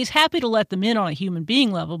 and he's happy to let them in on a human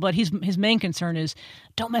being level, but his main concern is,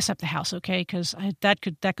 don't mess up the house, okay? Because that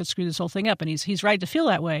could screw this whole thing up, and he's right to feel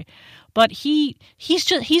that way. But he's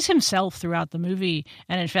himself throughout the movie,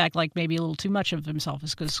 and in fact, like, maybe a little too much of himself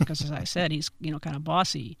is because as I said, he's, you know, kind of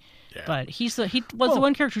bossy. Yeah. But the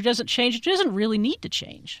one character who doesn't change. It doesn't really need to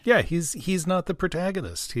change. Yeah, he's not the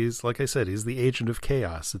protagonist. He's, like I said, he's the agent of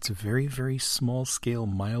chaos. It's a very, very small scale,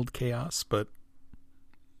 mild chaos, but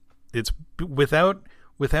it's without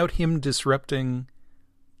him disrupting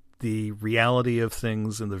the reality of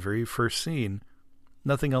things in the very first scene,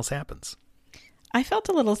 nothing else happens. I felt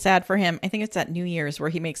a little sad for him. I think it's at New Year's where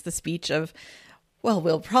he makes the speech of, well,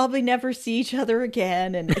 we'll probably never see each other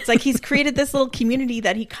again. And it's like he's created this little community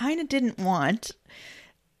that he kind of didn't want.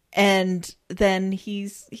 And then he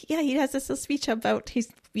has this little speech about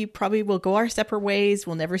we probably will go our separate ways.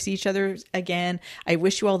 We'll never see each other again. I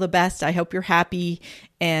wish you all the best. I hope you're happy.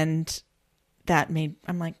 And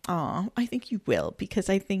I'm like, oh, I think you will, because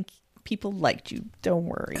I think people liked you. Don't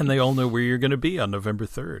worry. And they all know where you're going to be on November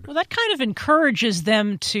 3rd. Well, that kind of encourages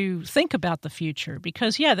them to think about the future,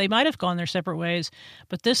 because, yeah, they might have gone their separate ways,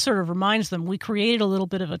 but this sort of reminds them, we created a little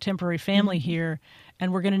bit of a temporary family here,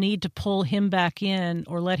 and we're going to need to pull him back in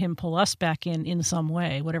or let him pull us back in some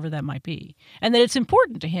way, whatever that might be. And that it's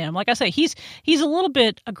important to him. Like I say, he's a little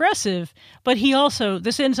bit aggressive, but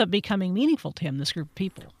this ends up becoming meaningful to him, this group of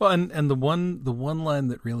people. Well, and the one line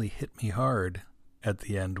that really hit me hard at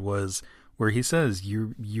the end was where he says,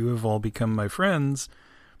 you have all become my friends,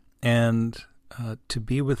 and to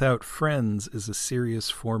be without friends is a serious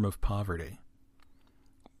form of poverty.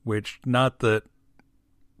 Which, not that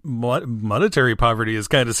monetary poverty is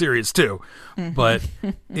kind of serious too, but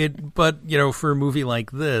you know, for a movie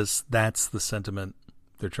like this, that's the sentiment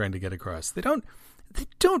they're trying to get across. They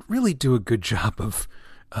don't really do a good job of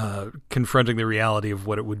confronting the reality of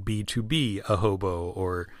what it would be to be a hobo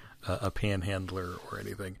or a panhandler or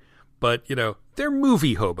anything. But, you know, they're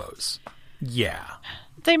movie hobos. Yeah.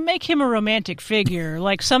 They make him a romantic figure.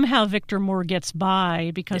 Like, somehow Victor Moore gets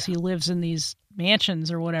by because he lives in these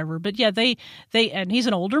mansions or whatever. But yeah, they and he's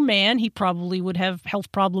an older man. He probably would have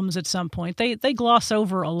health problems at some point. They gloss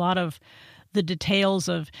over a lot of the details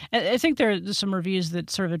of. I think there's some reviews that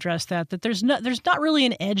sort of address that there's not really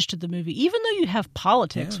an edge to the movie, even though you have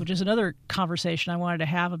politics, which is another conversation I wanted to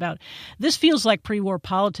have about. This feels like pre-war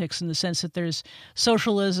politics in the sense that there's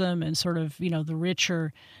socialism and sort of, you know, the rich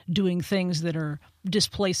are doing things that are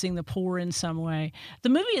displacing the poor in some way. The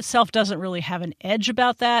movie itself doesn't really have an edge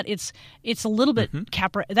about that. It's a little bit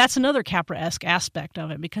Capra. That's another Capra-esque aspect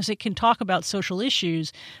of it, because it can talk about social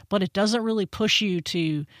issues, but it doesn't really push you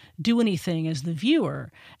to do anything as the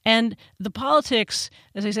viewer. And the politics,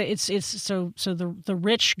 as I say, it's so the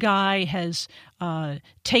rich guy has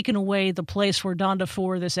taken away the place where Don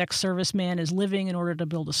DeFore, this ex-serviceman, is living in order to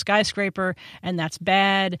build a skyscraper, and that's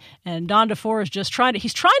bad. And Don DeFore is just Don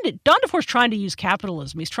DeFore's trying to use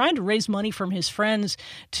capitalism. He's trying to raise money from his friends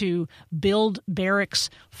to build barracks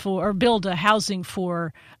build a housing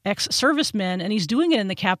for ex-servicemen, and he's doing it in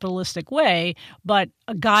the capitalistic way, but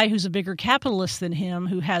a guy who's a bigger capitalist than him,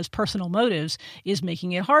 who has personal motives, is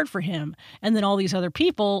making it hard for him. And then all these other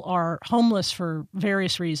people are homeless for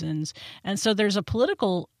various reasons. And so there's a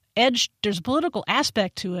political edge. There's a political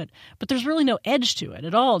aspect to it, but there's really no edge to it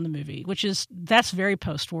at all in the movie, that's very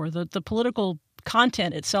post-war. The political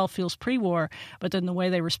content itself feels pre-war, but then the way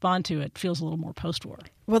they respond to it feels a little more post-war.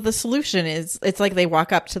 Well, the solution is, it's like they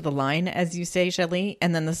walk up to the line, as you say, Shelley,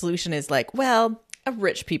 and then the solution is like, well, a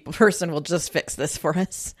rich person will just fix this for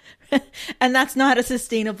us. And that's not a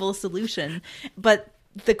sustainable solution. But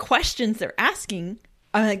the questions they're asking,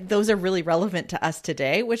 those are really relevant to us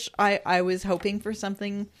today, which I was hoping for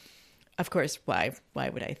something. Of course, why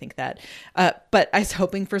would I think that? But I was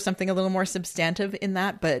hoping for something a little more substantive in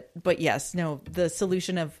that. But yes, no, the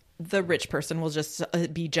solution of the rich person will just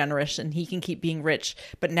be generous and he can keep being rich.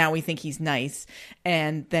 But now we think he's nice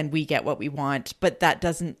and then we get what we want. But that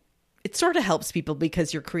doesn't, it sort of helps people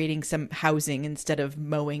because you're creating some housing instead of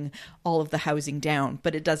mowing all of the housing down.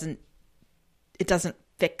 But it doesn't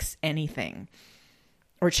fix anything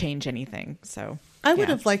or change anything. So I would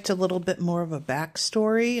have liked a little bit more of a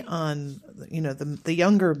backstory on, the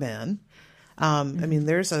younger men. I mean,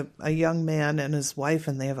 there's a young man and his wife,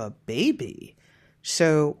 and they have a baby.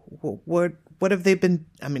 So what have they been?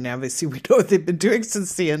 I mean, obviously we know what they've been doing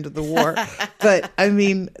since the end of the war, but I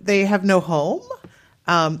mean, they have no home.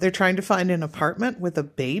 They're trying to find an apartment with a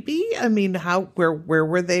baby. I mean, where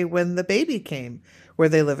were they when the baby came? Were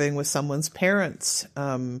they living with someone's parents?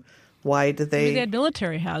 Why did they? Maybe they had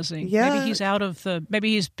military housing. Yeah. Maybe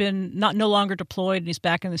he's been no longer deployed and he's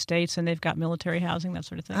back in the States and they've got military housing, that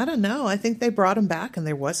sort of thing. I don't know. I think they brought him back and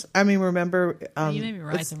remember, you may be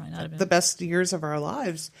right. There might not have been. The best years of our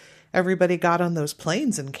lives. Everybody got on those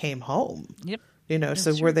planes and came home. Yep.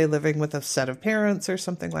 So were they living with a set of parents or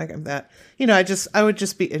something like that? I would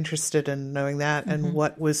just be interested in knowing that and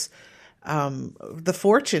what was the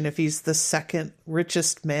fortune. If he's the second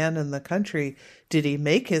richest man in the country, did he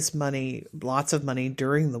make his money, lots of money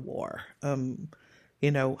during the war?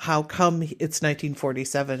 How come it's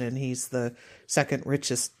 1947 and he's the second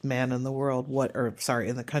richest man in the world?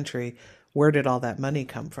 In the country. Where did all that money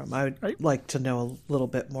come from? I would like to know a little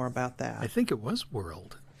bit more about that. I think it was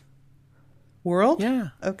World. World? Yeah.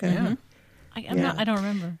 Okay. Yeah. I don't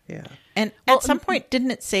remember. Yeah. And at some point,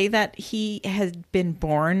 didn't it say that he had been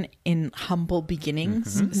born in humble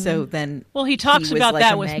beginnings? Mm-hmm. So then, he talks about like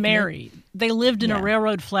that with magnet. Mary. They lived in a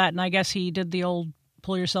railroad flat, and I guess he did the old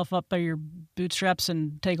pull yourself up by your bootstraps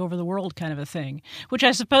and take over the world kind of a thing, which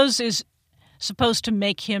I suppose is supposed to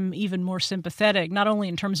make him even more sympathetic, not only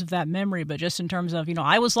in terms of that memory, but just in terms of,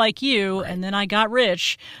 I was like you, and then I got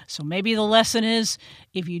rich. So maybe the lesson is,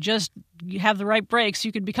 if you have the right breaks,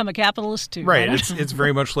 you could become a capitalist too. Right. It's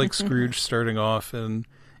very much like Scrooge starting off in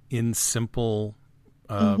simple,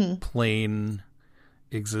 plain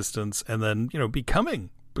existence, and then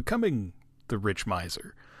becoming the rich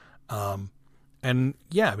miser. And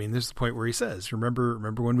yeah, I mean, there's the point where he says, remember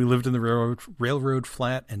when we lived in the railroad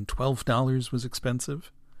flat and $12 was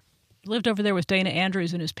expensive? Lived over there with Dana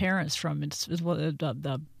Andrews and his parents from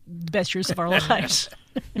the best years of our lives.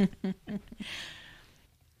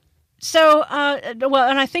 So, and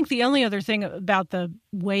I think the only other thing about the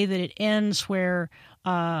way that it ends, where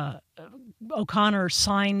O'Connor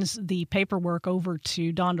signs the paperwork over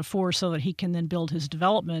to Don DeFore so that he can then build his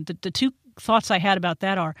development, the two thoughts I had about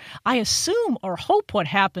that are, I assume or hope what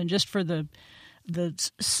happened, just for the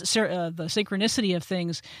synchronicity of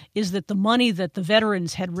things, is that the money that the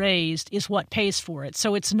veterans had raised is what pays for it.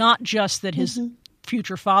 So it's not just that his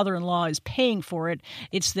future father-in-law is paying for it.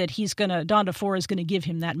 It's that Don DeFore is going to give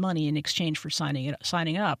him that money in exchange for signing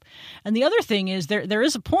up. And the other thing is there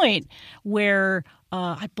is a point where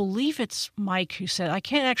I believe it's Mike who said, I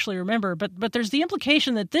can't actually remember, but there's the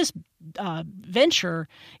implication that this venture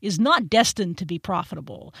is not destined to be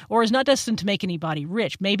profitable or is not destined to make anybody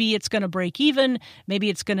rich. Maybe it's going to break even. Maybe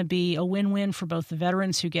it's going to be a win-win for both the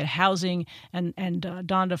veterans who get housing and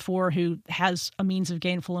Don DeFore, who has a means of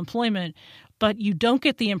gainful employment. But you don't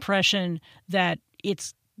get the impression that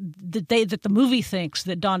that the movie thinks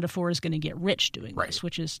that Don DeFore is going to get rich doing this,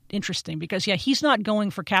 which is interesting because, he's not going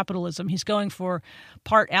for capitalism. He's going for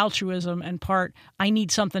part altruism and part, I need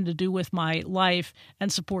something to do with my life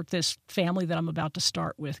and support this family that I'm about to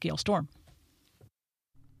start with Gail Storm.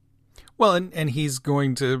 Well, and he's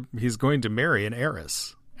going to marry an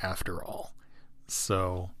heiress after all.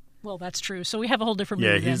 So. Well, that's true. So we have a whole different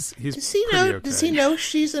movie. Does he know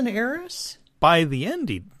she's an heiress? By the end,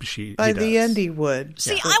 he would.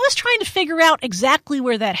 See, I was trying to figure out exactly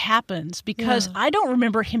where that happens because I don't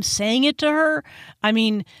remember him saying it to her. I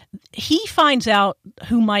mean, he finds out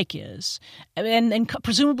who Mike is and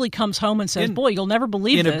presumably comes home and says, boy, you'll never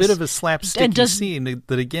believe this. In a bit of a slapsticky scene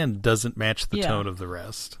that, again, doesn't match the tone of the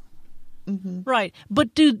rest. Right.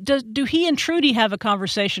 But do he and Trudy have a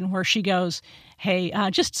conversation where she goes, hey,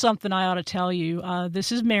 just something I ought to tell you.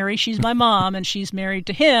 This is Mary. She's my mom, and she's married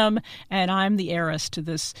to him, and I'm the heiress to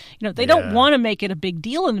this. They don't want to make it a big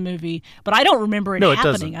deal in the movie, but I don't remember it happening.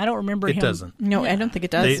 Doesn't. I don't remember him. It doesn't. No, I don't think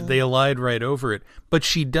it does. They allied right over it. But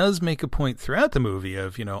she does make a point throughout the movie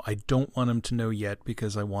of, I don't want him to know yet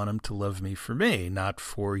because I want him to love me for me, not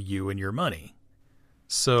for you and your money.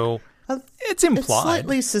 So it's implied. It's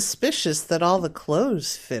slightly suspicious that all the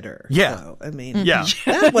clothes fit her. Yeah. Though. I mean, yeah.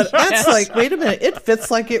 That's like, wait a minute, it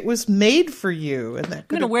fits like it was made for you. And that I'm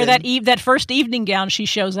going to wear that first evening gown she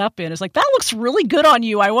shows up in. It's like, that looks really good on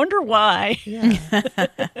you. I wonder why. Yeah.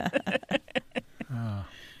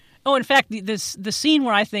 Oh, in fact, the scene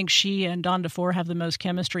where I think she and Don DeFore have the most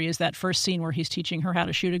chemistry is that first scene where he's teaching her how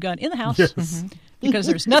to shoot a gun in the house. Yes. Because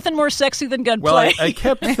there's nothing more sexy than gunplay. Well, I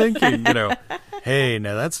kept thinking, hey,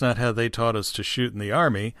 now that's not how they taught us to shoot in the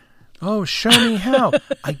Army. Oh, show me how.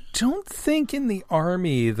 I don't think in the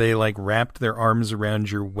Army they wrapped their arms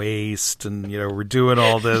around your waist and, we're doing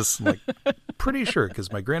all this. I'm pretty sure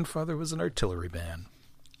because my grandfather was an artillery man.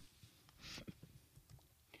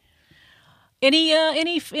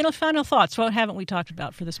 Any final thoughts? What haven't we talked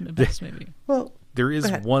about for this movie? Well, there is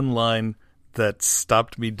one line that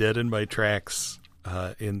stopped me dead in my tracks.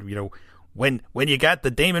 When you got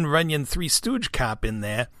the Damon Runyon Three Stooge cop in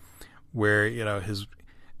there, where his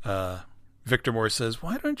Victor Moore says,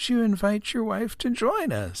 "Why don't you invite your wife to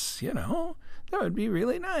join us? That would be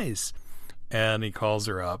really nice." And he calls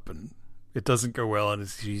her up, and it doesn't go well, and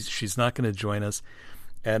she's not going to join us.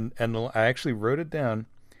 And I actually wrote it down.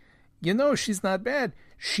 She's not bad.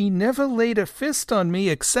 She never laid a fist on me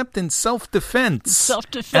except in self-defense.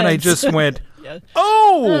 Self-defense. And I just went,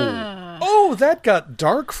 oh, that got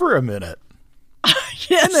dark for a minute.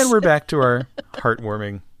 Yes. And then we're back to our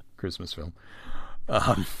heartwarming Christmas film.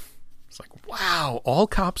 It's like, wow, all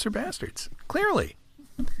cops are bastards. Clearly.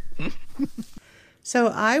 So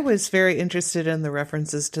I was very interested in the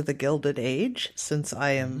references to the Gilded Age, since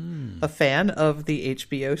I am a fan of the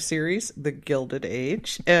HBO series, The Gilded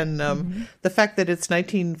Age. And the fact that it's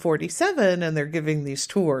 1947 and they're giving these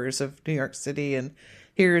tours of New York City, and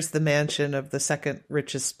here's the mansion of the second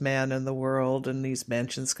richest man in the world, and these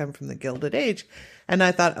mansions come from the Gilded Age. And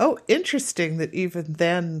I thought, oh, interesting that even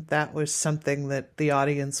then that was something that the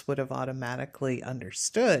audience would have automatically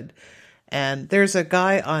understood. And there's a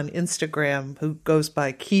guy on Instagram who goes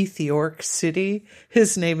by Keith York City.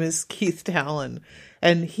 His name is Keith Talon.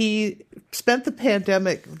 And he spent the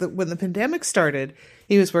pandemic, when the pandemic started,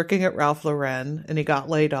 he was working at Ralph Lauren and he got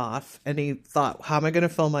laid off. And he thought, how am I going to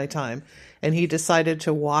fill my time? And he decided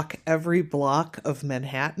to walk every block of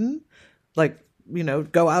Manhattan,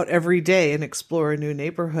 go out every day and explore a new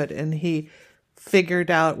neighborhood. And he figured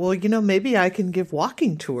out, well, maybe I can give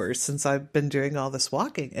walking tours since I've been doing all this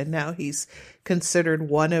walking. And now he's considered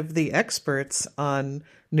one of the experts on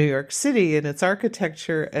New York City and its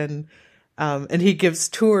architecture. And he gives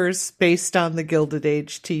tours based on the Gilded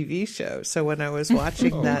Age TV show. So when I was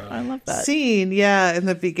watching I love that scene, in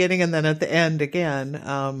the beginning and then at the end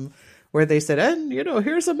again, where they said, and,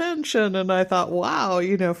 here's a mansion. And I thought, wow,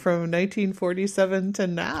 from 1947 to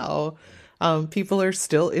now, people are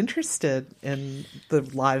still interested in the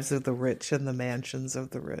lives of the rich and the mansions of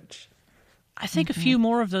the rich. I think a few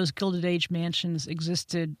more of those Gilded Age mansions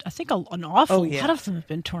existed. I think an awful lot of them have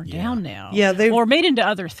been torn down now. Yeah, or made into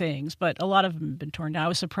other things, but a lot of them have been torn down. I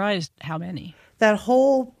was surprised how many. That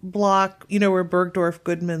whole block, where Bergdorf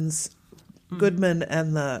Goodman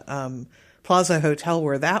and the Plaza Hotel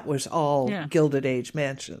were, that was all Gilded Age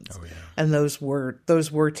mansions. Oh, yeah. And those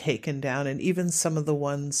were taken down, and even some of the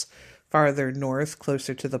ones farther north,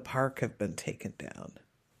 closer to the park, have been taken down.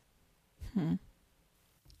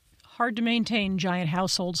 Hard to maintain giant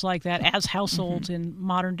households like that as households in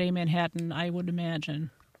modern-day Manhattan, I would imagine.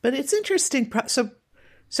 But it's interesting.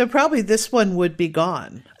 So probably this one would be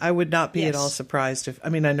gone. I would not be at all surprised if... I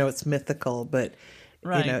mean, I know it's mythical, but...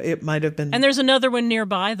 Right. It might have been... And there's another one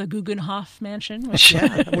nearby, the Guggenhof Mansion.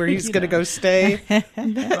 Where he's going to go stay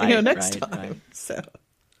next time. Right. So.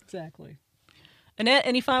 Exactly. Annette,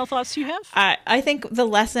 any final thoughts you have? I think the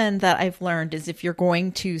lesson that I've learned is if you're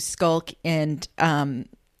going to skulk and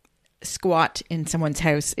squat in someone's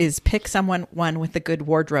house is pick one with a good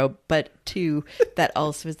wardrobe, but two that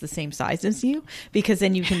also is the same size as you, because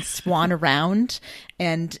then you can swan around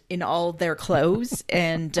and in all their clothes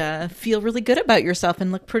and feel really good about yourself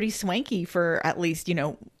and look pretty swanky for at least,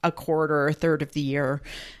 a quarter or a third of the year.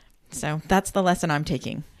 So that's the lesson I'm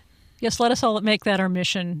taking. Yes, let us all make that our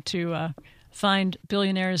mission to find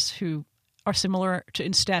billionaires who are similar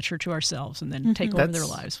in stature to ourselves and then take over their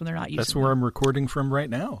lives when they're not used to it. That's where I'm recording from right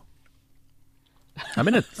now. I'm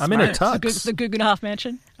in a tux. The Guggenhof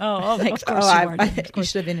Mansion. Oh, of course you are. You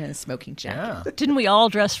should have been in a smoking jacket. Yeah. Didn't we all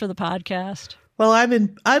dress for the podcast? Well, I'm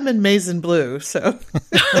in maize and blue, so.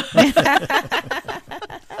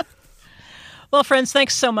 Well, friends,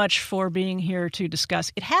 thanks so much for being here to discuss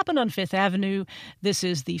It Happened on Fifth Avenue. This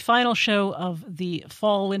is the final show of the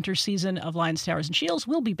fall-winter season of Lions, Towers, and Shields.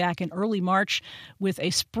 We'll be back in early March with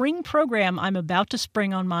a spring program I'm about to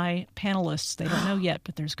spring on my panelists. They don't know yet,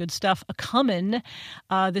 but there's good stuff a-coming.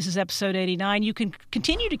 This is episode 89. You can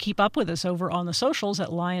continue to keep up with us over on the socials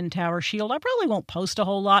at Lion, Tower, Shield. I probably won't post a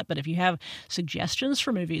whole lot, but if you have suggestions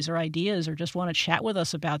for movies or ideas or just want to chat with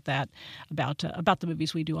us about that, about the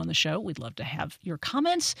movies we do on the show, we'd love to have your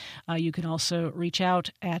comments. You can also reach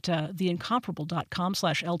out at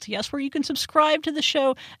theincomparable.com/LTS, where you can subscribe to the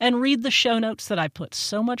show and read the show notes that I put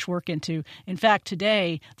so much work into. In fact,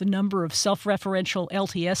 today, the number of self-referential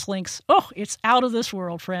LTS links, it's out of this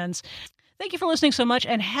world, friends. Thank you for listening so much,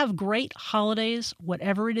 and have great holidays,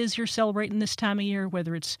 whatever it is you're celebrating this time of year,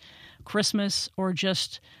 whether it's Christmas or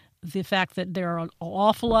just the fact that there are an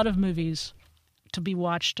awful lot of movies to be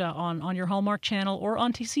watched on your Hallmark channel or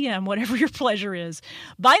on TCM, whatever your pleasure is.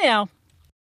 Bye now.